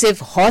offensive,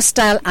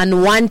 hostile,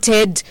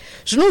 unwanted.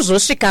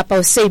 Zvinozosvika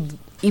pa sei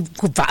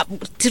kubva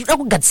tinoda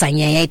kugadzisa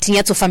nyaya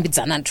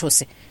tinyatsofambidzana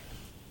tose.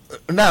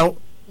 Now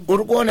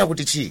uri kuona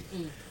kuti chii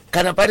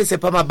kana pari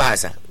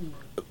sepamabasa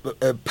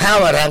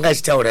power ranga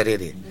achitaura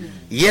rere,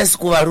 yes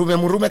kuvarume,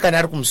 murume kana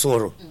ari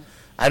kumusoro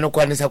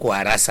anokwanisa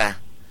kuharasa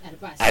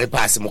ari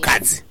pasi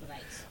mukadzi,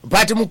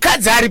 but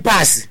mukadzi ari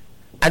pasi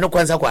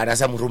anokwanisa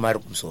kuharasa murume ari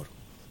kumusoro,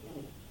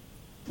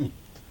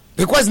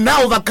 because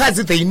now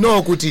vakadzi they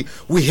know kuti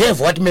we have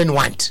what men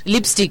want,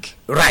 lipstick,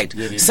 right?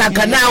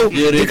 Saka now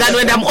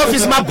ndikanoenda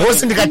muoffice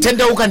mabosi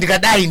ndikatendeuka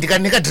ndikadai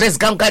ndikanika dress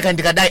kangu kaka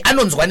ndikadai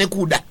anonzwa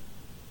nekuda.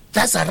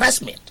 That's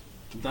harassment.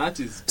 That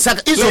is.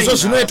 Saka izvozvo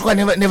zvinoitwa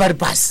nevari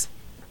pasi,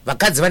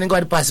 vakadzi vanenge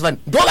vari pasi vanhu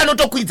ndo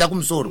vanotokwidza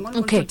kumusoro.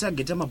 Okay.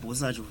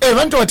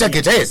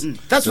 Vanototageta, yes.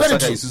 That's very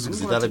true.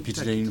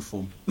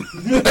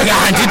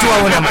 Handiti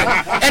waona mani.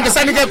 And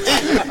sanike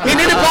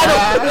inini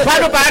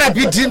pano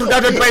paRPD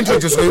ndoda kuti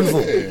paintroduce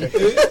uniform.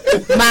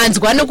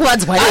 Manzwa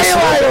nokuwadzwa leswo.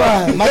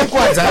 Aiwa,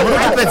 makuwadza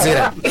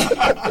munotopedzera.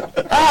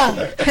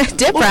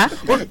 Deborah,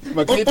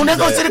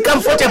 unenge usiri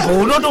comfortable,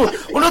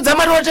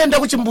 unodzama rotoenda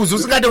kuchimbuzi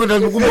usingade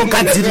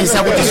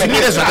kumbogadzirisa kuti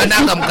zvimire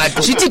zvakanaka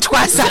mukati. zviti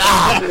twasa.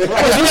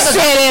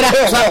 Zviserera.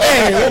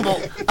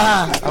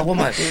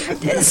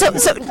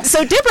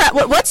 So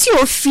Deborah, what's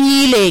your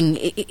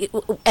feeling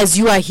as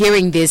you are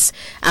hearing this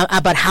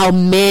about how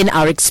men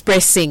are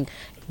expressing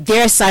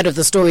their side of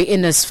the story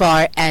in as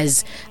far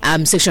as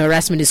sexual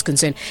harassment is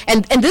concerned?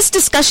 And this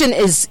discussion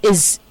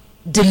is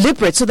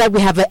deliberate so that we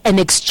have an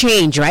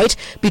exchange, right,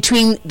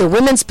 between the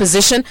women's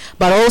position,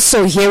 but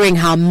also hearing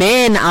how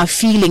men are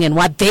feeling and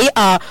what they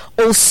are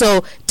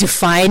also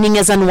defining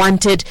as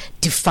unwanted,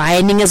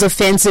 defining as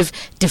offensive,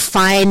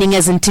 defining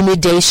as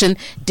intimidation,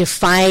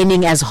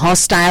 defining as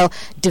hostile,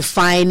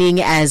 defining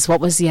as,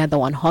 what was the other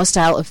one?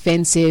 Hostile,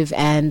 offensive,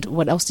 and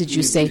what else did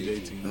you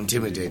say?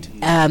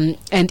 Intimidating. And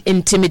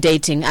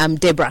intimidating.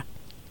 Deborah.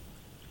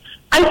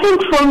 I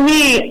think for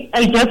me,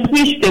 I just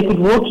wish they could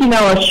walk in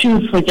our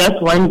shoes for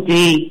just one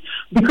day.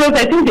 Because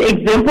I think the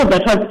example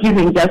that I was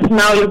giving just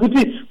now,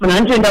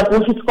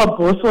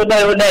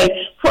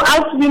 for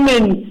us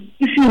women,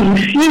 if you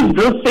refuse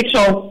those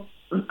sexual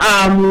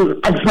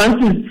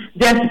advances,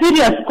 there are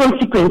serious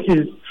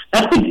consequences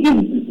that could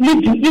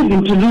lead you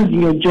even to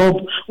losing your job.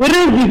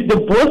 Whereas if the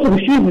boss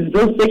refuses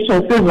those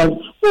sexual favors,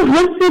 we've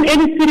not seen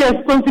any serious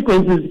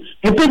consequences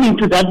happening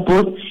to that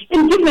boss.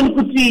 And given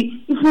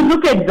if we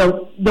look at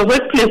the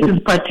workplaces,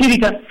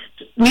 particularly,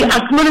 we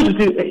acknowledge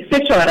the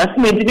sexual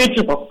harassment,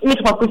 but we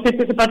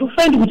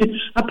find that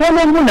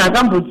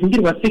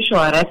sexual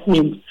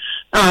harassment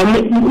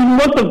in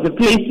most of the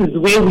places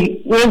where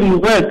we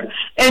work.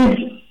 And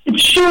it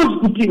shows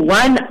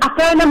one,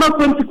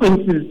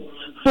 consequences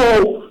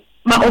for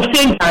my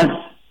offenders.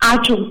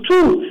 Actually,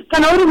 two,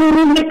 can only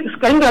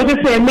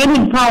say a man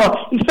in power,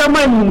 if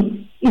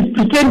someone is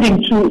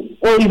pretending to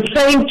or is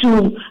trying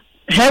to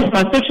have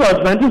a sexual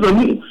advantage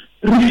on you,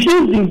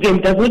 refusing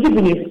them does not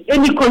even have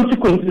any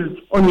consequences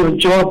on your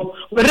job.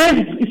 Whereas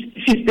if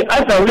it's the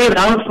other way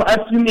around for us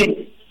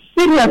women,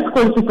 serious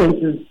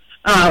consequences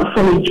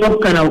for a job.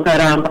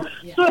 Yeah.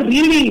 So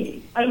really,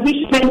 I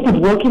wish men could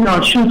walk in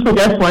our shoes for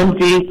just one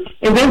day,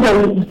 and then they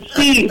would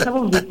see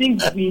some of the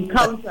things we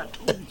encounter.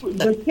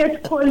 The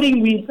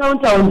catcalling we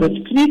encounter on the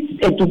streets,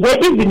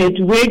 even at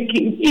work,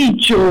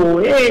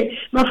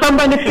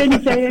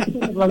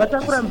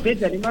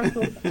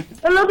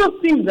 a lot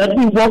of things that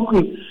we work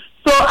with.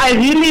 So I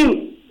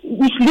really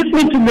wish,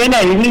 listening to men,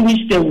 I really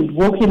wish they would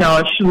walk in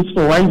our shoes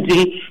for one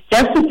day,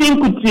 just to think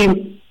with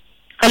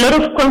a lot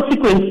of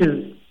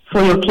consequences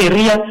for your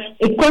career,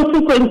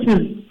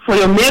 consequences for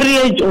your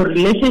marriage or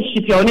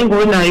relationship you're only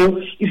going now,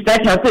 if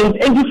that happens.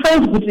 And you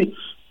find that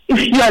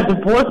if you are the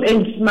boss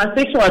and my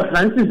sexual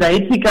advances are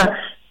ethical,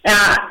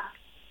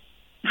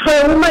 for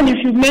a woman,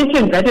 if you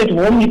mention that at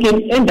home, you can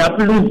end up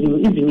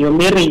losing even your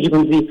marriage.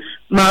 And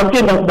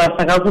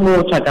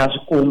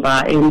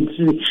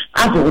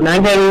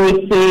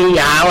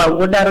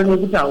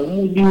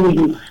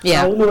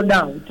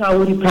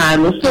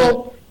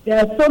so there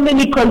are so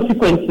many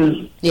consequences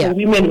for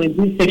women when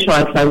these sexual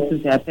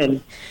advances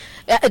happen.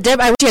 Deb,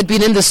 I wish you had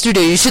been in the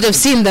studio. You should have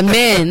seen the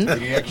men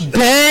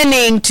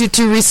burning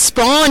to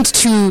respond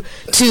to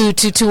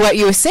what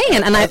you were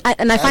saying, and I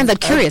find that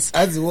curious.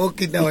 As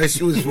walk in our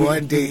shoes for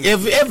one day.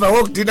 Have you ever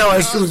walked in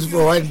our shoes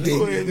for one day?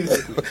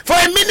 For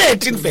a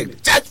minute, in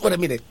fact, just for a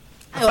minute.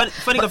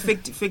 Fanika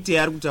fact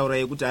yari kutaura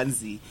yekuti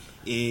anzi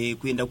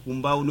kuenda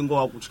kumba unenge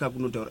wakutya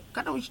kunotaura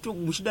kana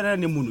muchidanana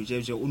nemunhu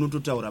chaizvo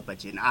unototaura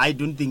pachena. I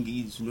don't think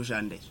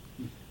zvinoshanda izvo.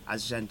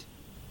 Azvishandi.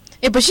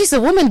 Yeah, but she's a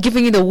woman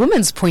giving you the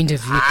woman's point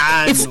of view.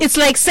 It's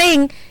like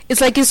saying,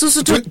 it's like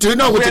Isusu. Do you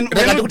know we're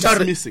not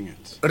dismissing it?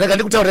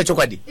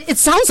 It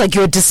sounds like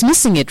you're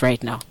dismissing it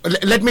right now.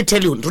 Let me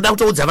tell you,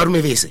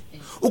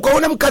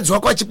 ukaona mukadzi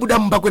wako achibuda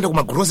mumba kuenda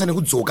kumagrosa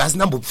nekudzoka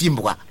asina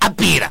mbopfimbwa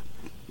apera.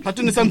 But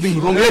doing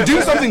something wrong. You're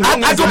doing something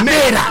wrong as a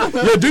man.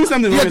 You're doing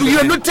something wrong.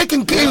 You're not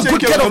taking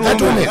good care of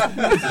that woman.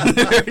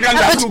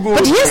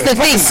 But here's the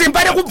thing.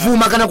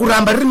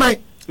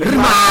 No,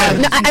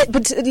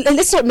 but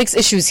let's not mix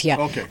issues here.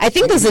 Okay. I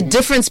think there's a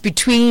difference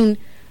between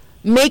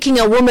making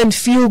a woman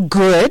feel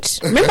good.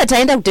 Remember,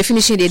 Taenda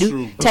definition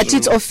that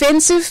it's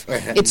offensive,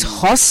 it's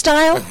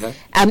hostile,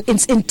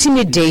 it's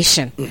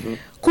intimidation.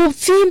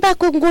 Kufimba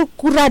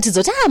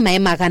kuratidza kuti mai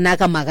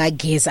makanaka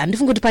makageza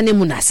andifuni kuti pane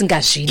munhu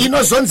asingazvidi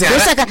inozonzi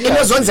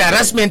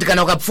harassment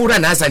kana ukapfuura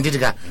nhasi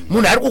anditika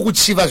munhu ari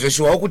kukuchiva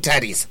zveshuwa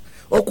okutarisa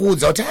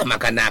okuudza kuti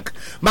makanaka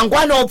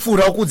mangwana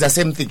opfuura okuudza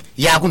same thing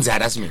yakunzi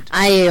harassment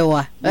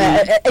aiwa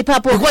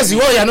ipapo because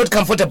you are not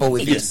comfortable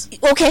with this.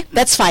 Okay,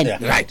 that's fine.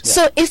 Right.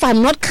 So if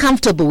I'm not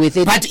comfortable with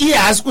it, but iye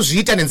haasi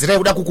kuzviita nenzira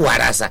yekuda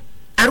kukuharasa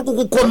ari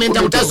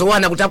kukukomenta kuti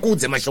azowana kuti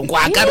akuudze mashongo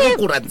akari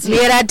kukuranzira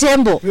Lera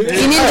Tembo ini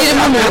ndiri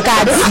munhu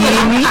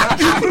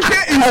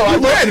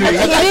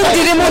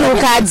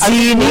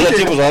kadzini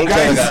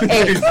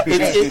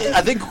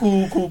I think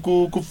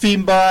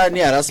kufimba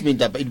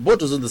neharassment it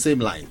both was on the same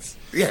lines.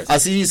 Yes.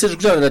 Asi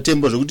sezvekutaura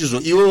naTembo zvekuti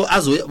iwo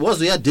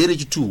wazoya dhere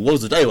chitu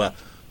wozoti aiwa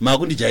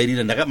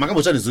makundijairira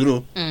makambotsva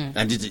nezuro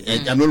anditi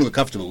I'm no longer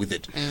comfortable with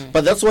it.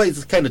 But that's why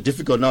it's kind of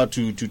difficult now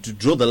to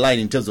draw the line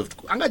in terms of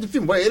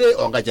angachifimbwa here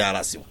or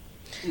angachiharasiwa.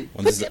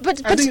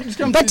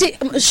 But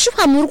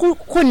shuha muri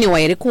kukonewa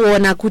here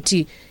kuona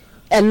kuti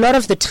a lot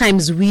of the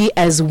times we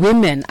as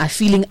women are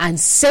feeling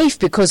unsafe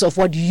because of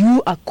what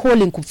you are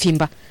calling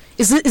kupfimba.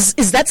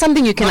 Is that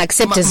something you can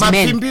accept as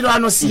men? Mapfimbiro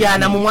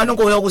anosiyana mumwe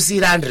anongouya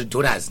kusiyira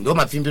 $100 ndo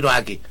mapfimbiro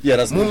ake.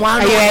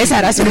 Yes,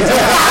 harassment.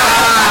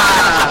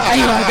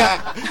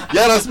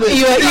 Harassment.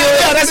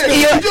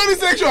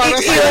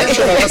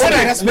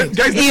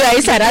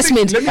 It's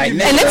harassment.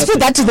 And let's put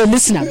that to the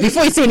listener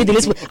before you say anything.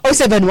 Let's put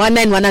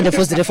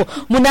 0719104004.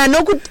 Muna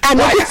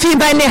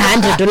anokufimba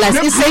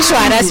 $100 is sexual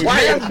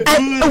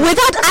harassment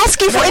without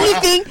asking for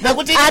anything.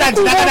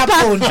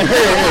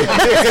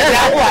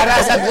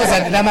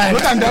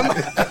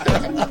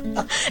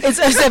 It's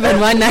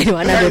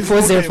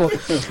 0719104004.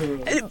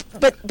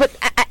 But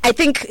I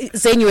think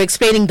Zane, you're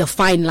explaining the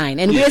fine line,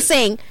 and we're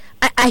saying.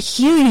 I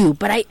hear you,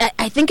 but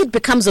I think it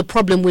becomes a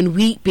problem when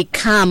we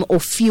become or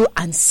feel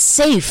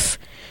unsafe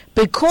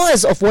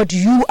because of what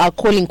you are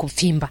calling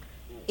kufimba.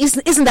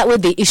 Isn't that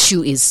what the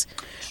issue is?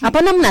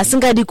 Apana mna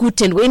singadi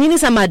kutendwa inini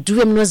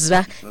samaduwe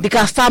mnozira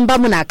ndikafamba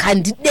muna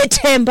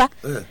kandidetemba.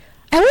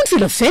 I won't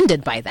feel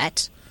offended by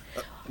that.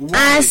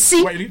 Why?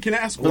 Can I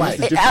ask why?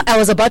 I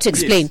was about to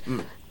explain.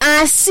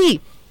 See.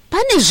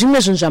 Pane zvimwe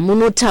zvinhu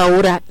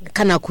zvamunotaura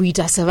kana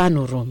kuita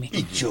sevanhurume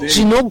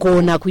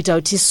zvinogona kuita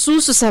kuti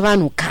isusu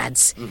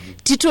sevanhukadzi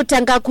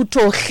titotanga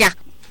kutohla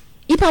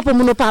ipapo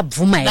munopa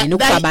bvuma here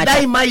nokubabata.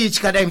 Dai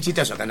maiitya dai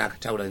muchiita zvakanaka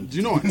taurani. Do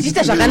you know what?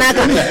 Tiita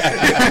zvakanaka.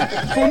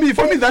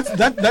 For me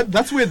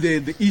that's where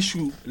the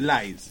issue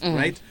lies,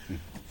 right?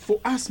 For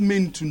us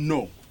men to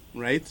know,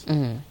 right?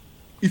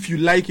 If you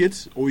like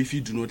it or if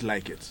you do not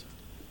like it.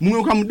 Mumwe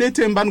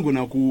ukamudetemba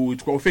ngona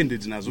kuitwa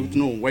offended nazo to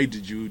know why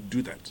did you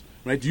do that?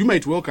 Right, you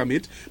might welcome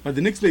it, but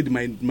the next lady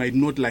might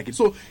not like it.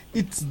 So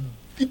it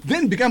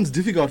then becomes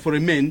difficult for a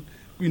man,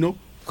 you know.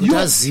 Okay,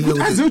 there's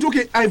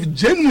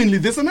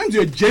sometimes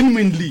you're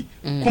genuinely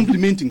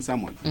complimenting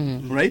someone,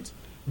 right?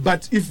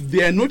 But if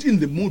they are not in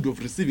the mood of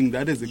receiving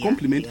that as a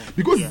compliment,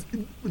 because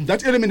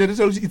that element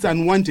it's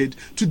unwanted,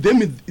 to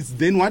them it's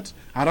then what?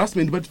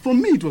 Harassment. But from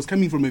me, it was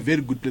coming from a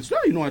very good place.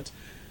 Well, you know what?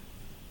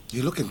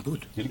 You're looking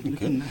good. You're looking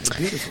good.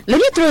 Beautiful. Let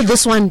me throw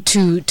this one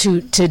to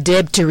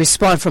Deb to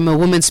respond from a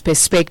woman's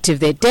perspective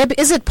there. Deb,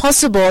 is it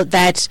possible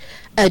that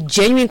a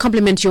genuine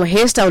compliment, your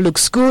hairstyle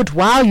looks good,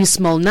 wow, you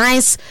smell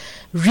nice,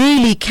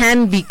 really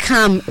can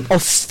become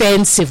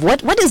offensive?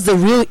 What is the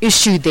real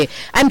issue there?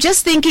 I'm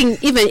just thinking,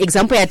 even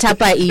example ya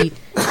tapa I.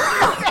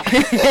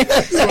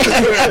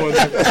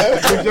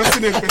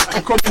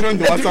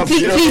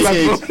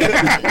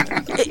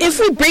 If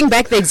we bring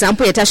back the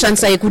example ya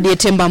Tashansa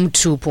Ekudetemba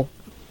Mtupo,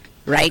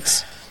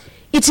 right?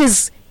 It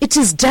is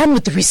done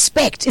with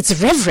respect.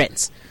 It's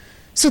reverence.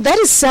 So that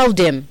is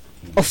seldom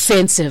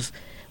offensive.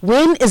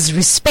 When is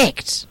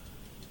respect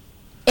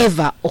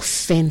ever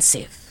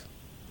offensive?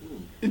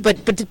 But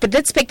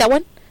let's pick that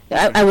one.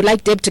 I would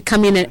like Deb to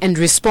come in and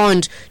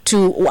respond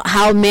to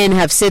how men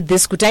have said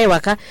this.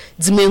 Kutaiwaka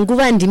dzimwe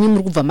nguva ndimi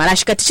muri kubva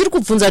marashika tichiri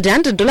kubvunza kuti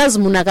 $100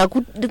 munhu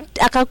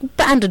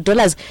akakupa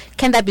 $100,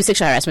 can that be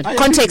sexual harassment?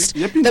 Context.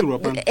 I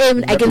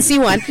can see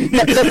one.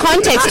 The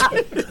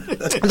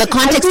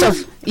context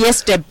of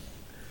yes, Deb.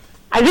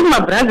 I think my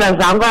brothers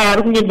are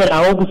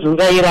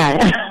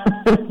kuzungaira.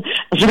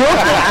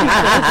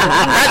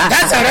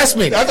 That's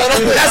harassment.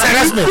 That's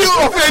harassment. Feel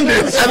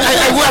offended.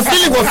 We are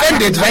feeling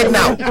offended right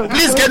now.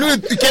 Please, can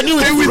you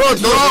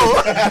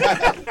withdraw?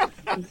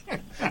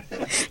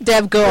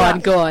 Deb, go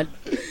on.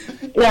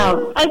 Yeah,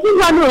 I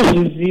think one was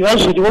really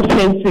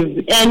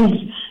offensive,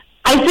 and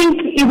I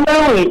think in a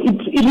way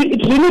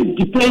it really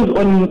depends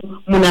on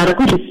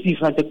Munaraku receive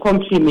the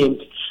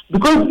compliment,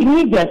 because in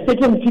me there are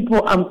certain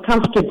people I'm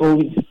comfortable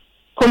with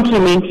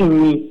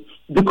complimenting me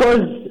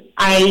because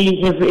I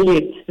have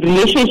a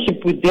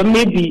relationship with them.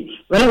 Maybe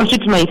when I was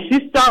with my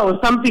sister or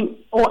something,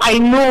 or I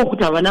know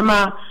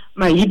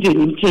my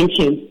hidden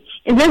intentions.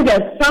 And then there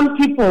are some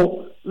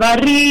people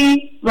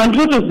very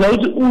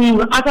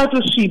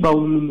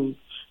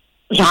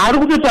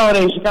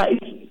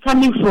it's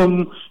coming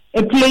from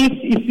a place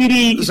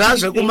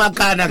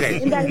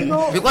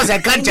because I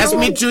can't just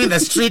meet you in the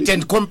street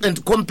and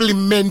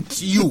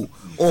compliment you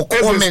or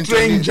comment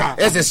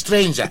as a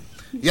stranger.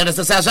 You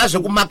understand? Sasa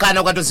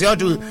kumakana ukatoziva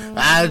kuti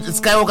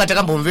sikayo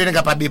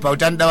takambomverenga pabepa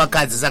kuti anoda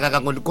vakadzi saka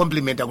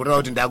akangondikomplimenta kureva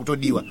kuti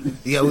ndakutodiwa.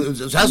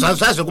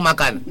 Sasa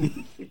kumakana.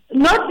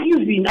 Not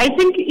even. I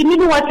think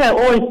what I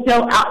always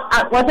tell,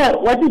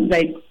 what is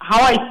like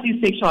how I see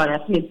sexual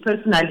harassment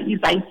personally is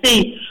I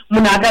say,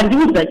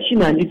 munakandiudza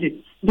chinhu handiti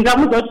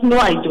ndikamuudza kuti no,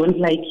 I don't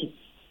like it.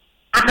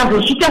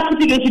 Akazoshita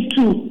futi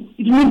kechitu,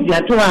 it means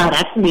yatova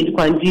harassment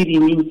kwandiri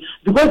inini,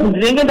 because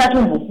ndinenge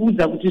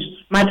ndatombokuudza kuti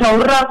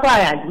matauriro ako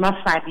aya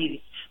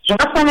handimafariri.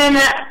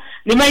 Zvakafanana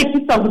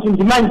nemaisisa kuti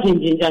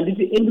ndimanjenjenje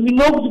handiti, and we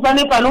know kuti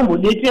pane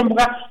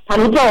panombodetembuka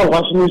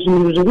panotaurwa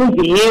zvimwe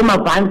zvekunzi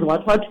mabhanzi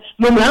wati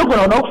munhu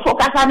anogona kuda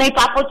kufokasana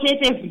ipapo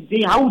chete every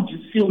day. How would you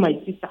feel, my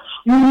sister?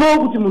 You know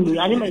kuti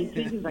munhu ane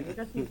maisenses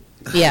akaita sei.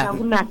 Yeah.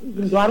 And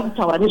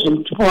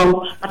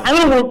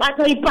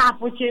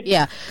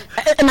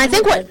I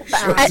think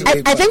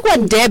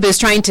what Deb is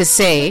trying to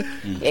say,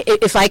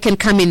 if I can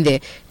come in there,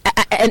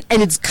 and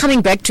it's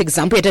coming back to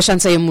example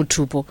yatashansa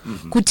yemutupo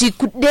kuti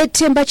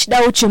kudetemba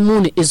chidao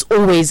chemunhu is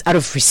always out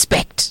of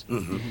respect.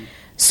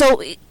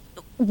 So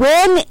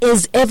when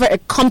is ever a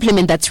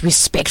compliment that's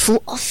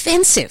respectful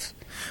offensive?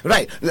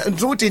 Right.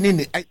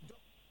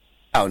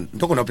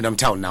 ndogona kupinda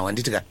mutown now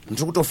anditika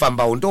ndiri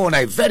kutofambawo ndoona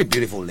a very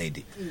beautiful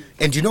lady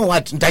and you know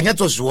what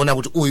ndanyatsozviona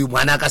kuti uyu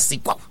mwana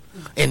akasikwa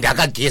and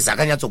akageza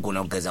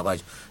akanyatsogona kugeza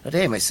kwacho but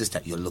hey my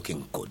sister you're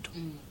looking good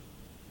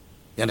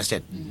you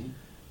understand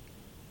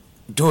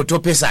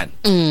topesana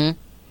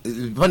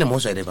pane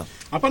mhosva here pa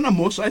hapana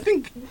mhosva. I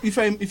think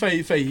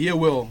if I hear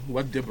well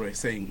what Deborah is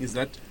saying is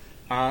that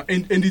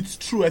and it's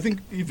true, I think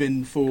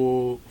even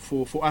for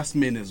us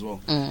men as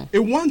well, a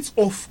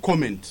once-off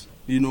comment,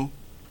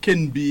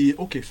 can be,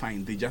 okay,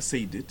 fine, they just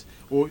said it.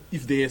 Or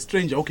if they're a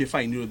stranger, okay,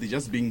 fine, they're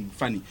just being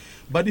funny.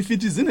 But if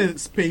it is in a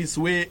space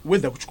where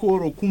the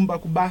kuchkoro, kumba,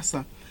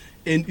 kubasa,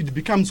 and it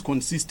becomes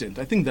consistent,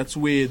 I think that's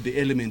where the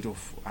element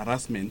of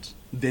harassment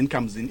then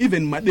comes in.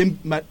 Even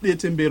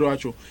madetembero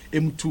acho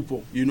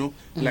mtupo,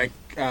 like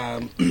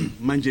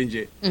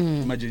manjenje.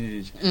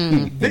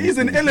 There is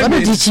an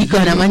element.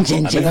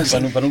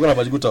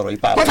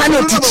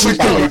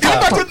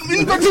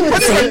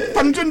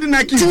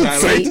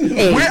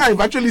 Where I've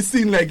actually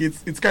seen like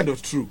it's kind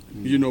of true,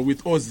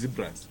 with all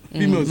zebras.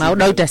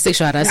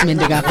 Sexual harassment.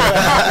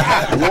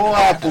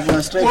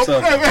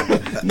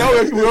 Now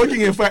we're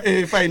walking a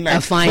fine line.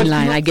 A fine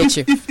line, I get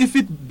you. If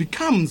it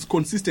becomes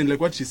consistent, like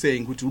what she's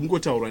saying, which we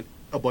go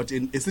about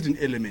a certain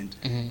element,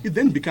 it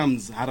then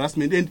becomes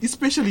harassment. And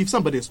especially if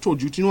somebody has told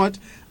you, you know what,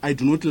 I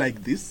do not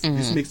like this,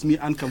 this makes me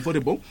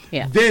uncomfortable,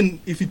 then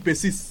if it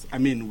persists, I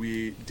mean,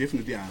 we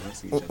definitely are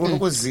harassing each other.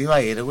 Unokuziva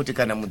here kuti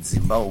kana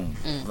mudzimba umu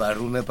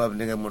varume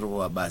pavanenge muri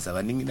kuvabasa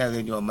vaningina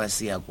venyu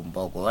vamasiya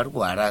kumbauko vari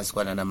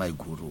kuharaswa nana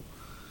maiguru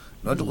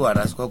not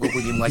kuharaswa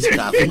kwekunyimwa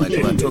chikafu but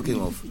we are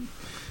talking of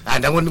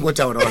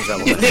ndangondingotaurawo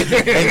zvavo.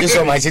 Thank you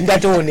so much.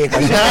 Ndatooneka.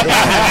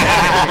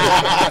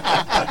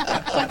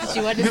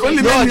 The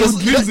only man who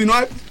lives in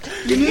what?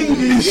 In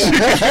English.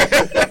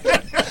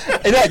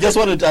 I just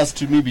wanted us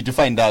to maybe to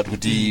find out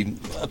kuti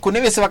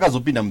kune vese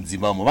vakazopinda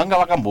mudzimamo vanga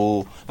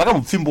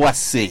vakambopfimbowa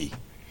sei,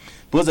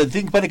 because I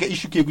think pane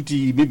issue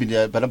kuti maybe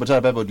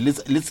panambotaura about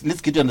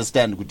let's get to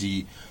understand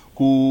kuti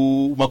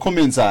kuma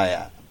comments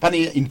aya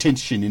pane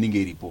intention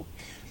inenge iripo.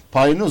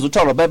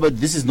 Painozotaura about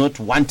this is not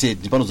wanted,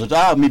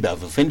 maybe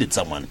I've offended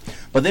someone,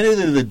 but then at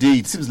the end of the day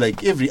it seems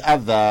like every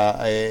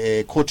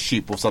other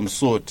courtship of some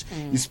sort,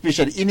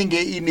 especially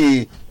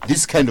in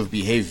this kind of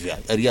behavior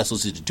are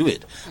associated to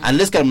it,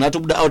 unless not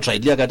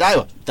outright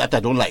that I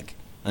don't like,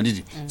 and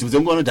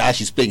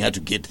she's paying her to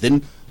get,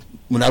 then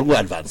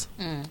advance.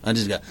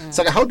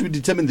 So how do we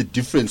determine the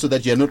difference so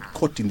that you are not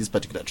caught in this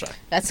particular trap?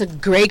 That's a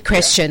great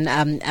question,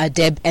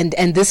 Deb,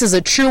 and this is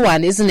a true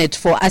one, isn't it,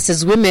 for us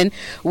as women,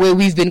 where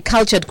we've been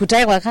cultured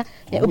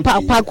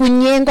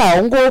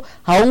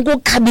haungo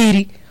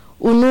kabiri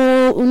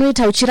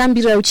unoita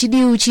uchirambira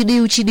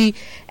uchidi,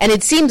 and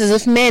it seems as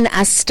if men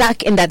are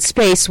stuck in that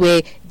space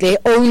where they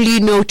only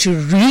know to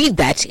read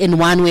that in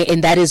one way,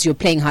 and that is you're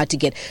playing hard to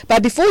get.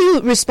 But before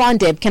you respond,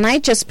 Deb, can I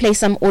just play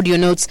some audio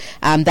notes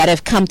that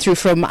have come through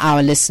from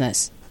our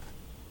listeners?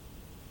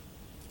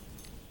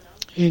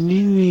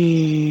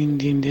 Inini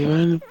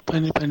ndinde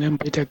pane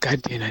mboita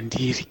garden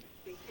andiri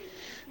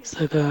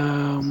saka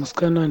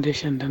musikana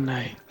wandishanda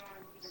naye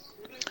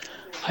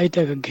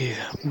aita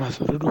kageza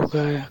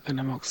kumazoruduka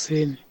kana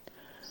makuseni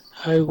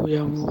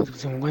aiuya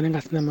kuti mungwana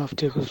ngasina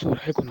mafuta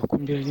ekuzora aigona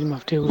kukumbira ndine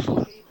mafuta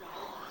ekuzora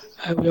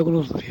aiuya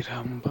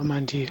kunozorera mumba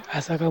mandiri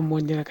asi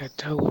akamonyera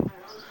katauro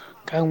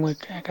kamwe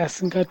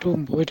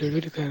kasingatomboita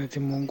kuti kana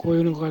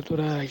dzimongoyo unenge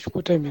wakatora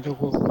achikotamira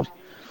kwakuri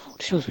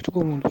tichozoti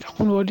kumunhu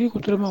takunodi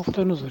kutora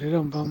mafuta anozorera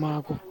mumba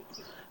mako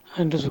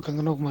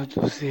andizokangana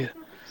kumadzosera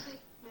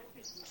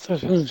saka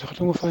zvinhu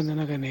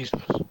zvakatongofanana kana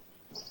izvozvo.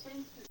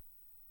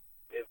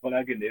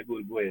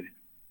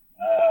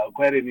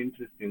 Quite an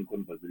interesting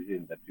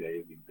conversation that you are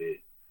having there.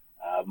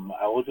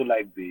 I also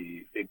like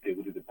the fact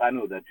that the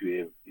panel that you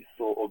have is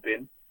so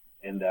open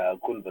and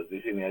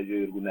conversation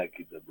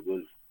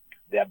because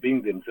they are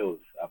being themselves.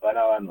 But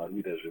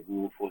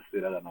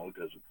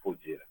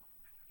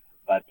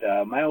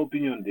my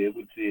opinion there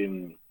would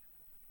say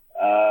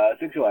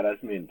sexual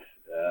harassment,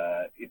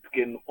 it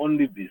can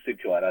only be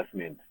sexual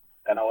harassment.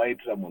 Kana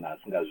waitira munhu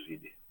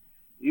asingazvide.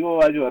 Ivo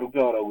vacho vari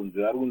kutaura kunzi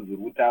vari kunzi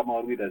kutama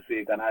vari kuita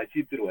sei kana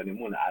achiitirwa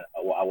nemunhu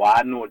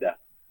waanoda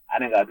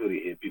anenge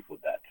atori happy for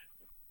that.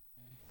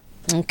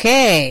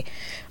 Okay.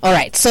 All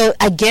right. So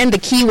again, the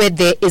key word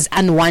there is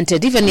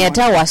unwanted. Even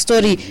yatawa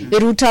story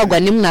irutaugwa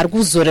nemunhu ari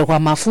kuzorerwa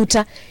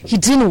mafuta, he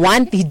didn't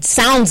want, it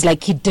sounds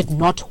like he did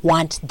not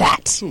want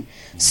that.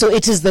 So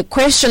it is the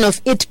question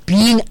of it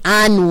being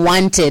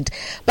unwanted.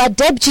 But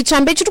Deb,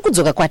 chitsvambe chiri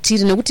kudzoka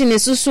kwatiri nekuti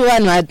nesusu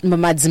vanhu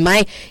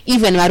madzimai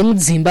even vari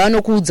mudzimba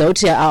vanokuudza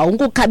kuti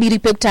haungokabiri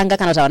pekutanga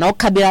kana kuti havana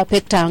kukabira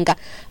pekutanga,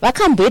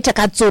 vakamboita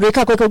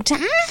katsoreka kweke kuti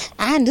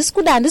handisi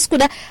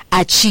kuda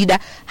achida.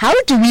 How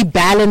do we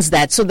balance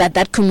that so that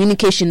that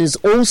communication is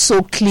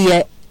also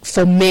clear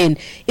for men?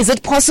 Is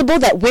it possible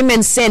that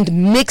women send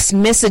mixed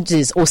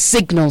messages or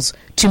signals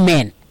to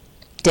men?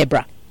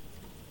 Deborah.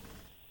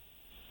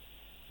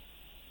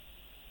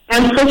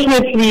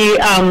 Unfortunately,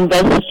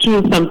 that's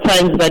true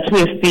sometimes that we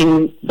have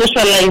been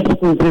socialized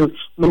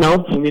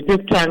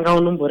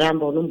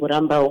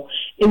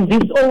and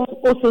this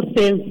also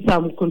sends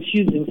some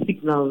confusing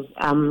signals.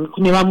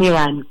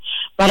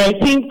 But I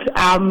think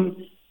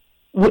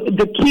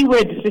the key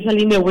word,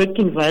 especially in a work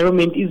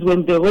environment, is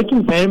when the work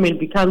environment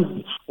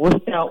becomes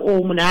hostile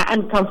or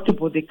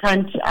uncomfortable, they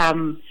can't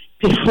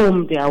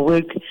perform their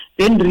work,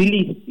 then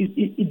really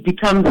it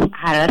becomes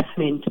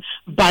harassment.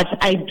 But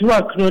I do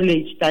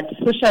acknowledge that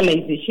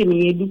socialization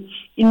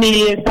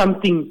is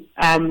something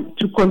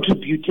to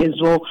contribute as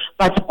well.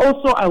 But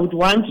also I would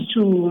want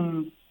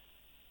to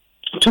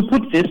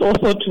put this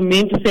also to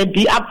men to say,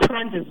 be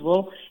upfront as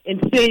well and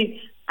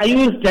say, are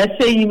you just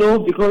saying no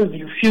because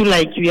you feel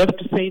like you have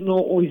to say no,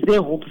 or is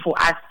there hope for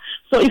us?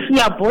 So if we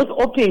are both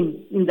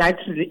open in that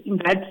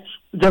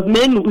the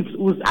man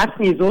who's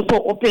asking is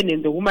also open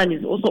and the woman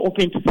is also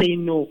open to say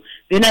no,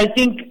 then I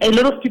think a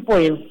lot of people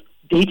have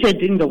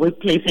dated in the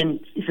workplace and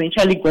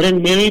eventually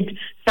gotten married.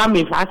 Some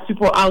have asked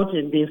people out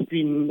and they've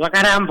been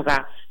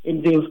wakarambka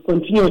and they've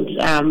continued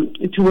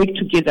to work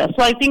together.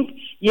 So I think,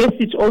 yes,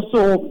 it's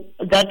also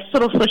that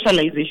sort of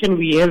socialization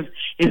we have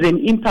is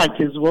an impact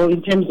as well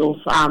in terms of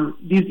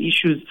these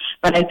issues.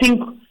 But I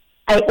think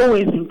I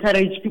always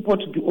encourage people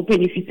to be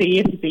open. If you say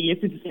yes, it's a yes.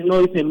 If you say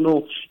no, it's a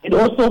no. And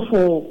also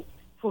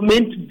for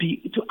men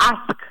to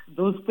ask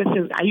those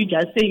questions. Are you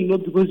just saying no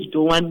because you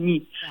don't want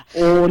me,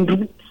 or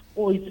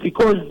it's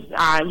because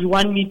you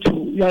want me to?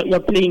 You're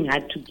playing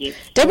hard to get.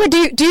 Deborah,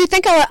 do you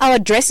think our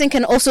dressing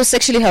can also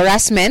sexually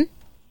harass men?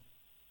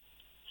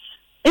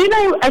 You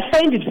know, I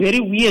find it very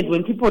weird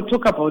when people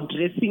talk about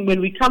dressing when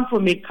we come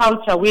from a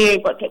culture where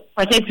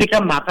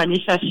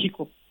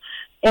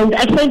and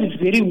I find it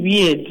very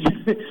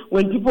weird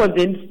when people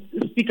then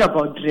speak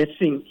about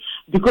dressing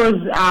because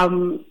I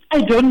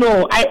don't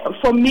know. I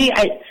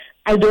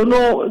don't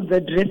know the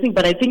dressing,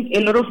 but I think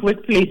a lot of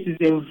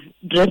workplaces have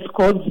dress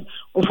codes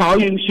of how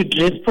you should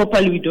dress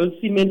properly. We don't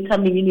see men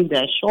coming in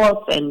their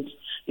shorts and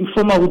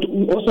informal.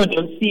 We also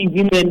don't see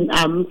women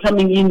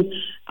coming in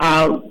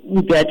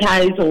with their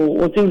ties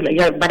or things like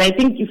that. But I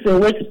think if a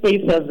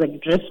workspace has a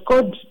dress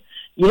code,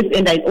 yes,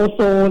 and I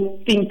also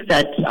think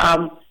that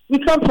we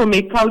come from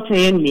a culture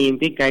and name,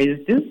 guys.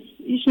 This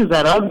issues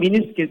around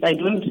miniskirts,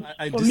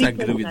 I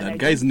disagree with that.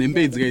 Guys,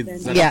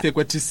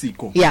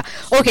 yeah.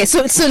 Okay,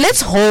 so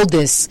let's hold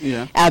this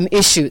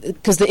issue,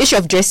 because the issue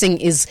of dressing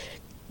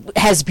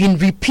has been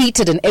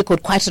repeated and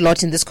echoed quite a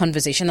lot in this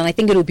conversation, and I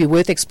think it will be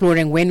worth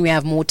exploring when we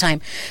have more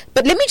time.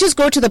 But let me just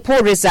go to the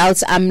poll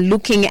results. I'm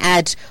looking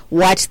at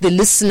what the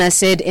listener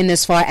said in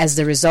as far as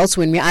the results.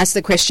 When we asked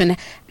the question,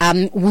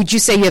 would you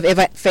say you have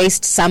ever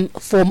faced some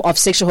form of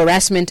sexual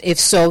harassment? If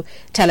so,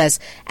 tell us.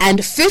 And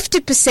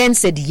 50%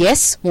 said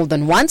yes, more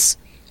than once.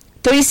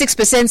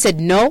 36% said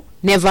no,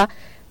 never.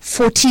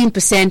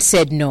 14%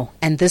 said no,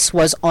 and this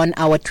was on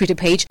our Twitter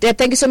page. Deb,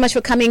 thank you so much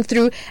for coming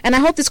through, and I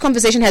hope this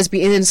conversation has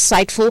been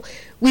insightful.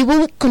 We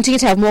will continue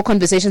to have more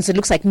conversations. It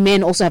looks like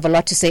men also have a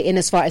lot to say in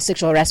as far as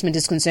sexual harassment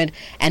is concerned,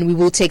 and we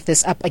will take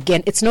this up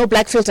again. It's No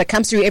Black Filter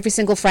comes through every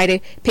single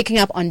Friday, picking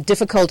up on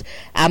difficult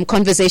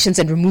conversations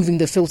and removing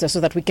the filter so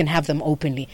that we can have them openly.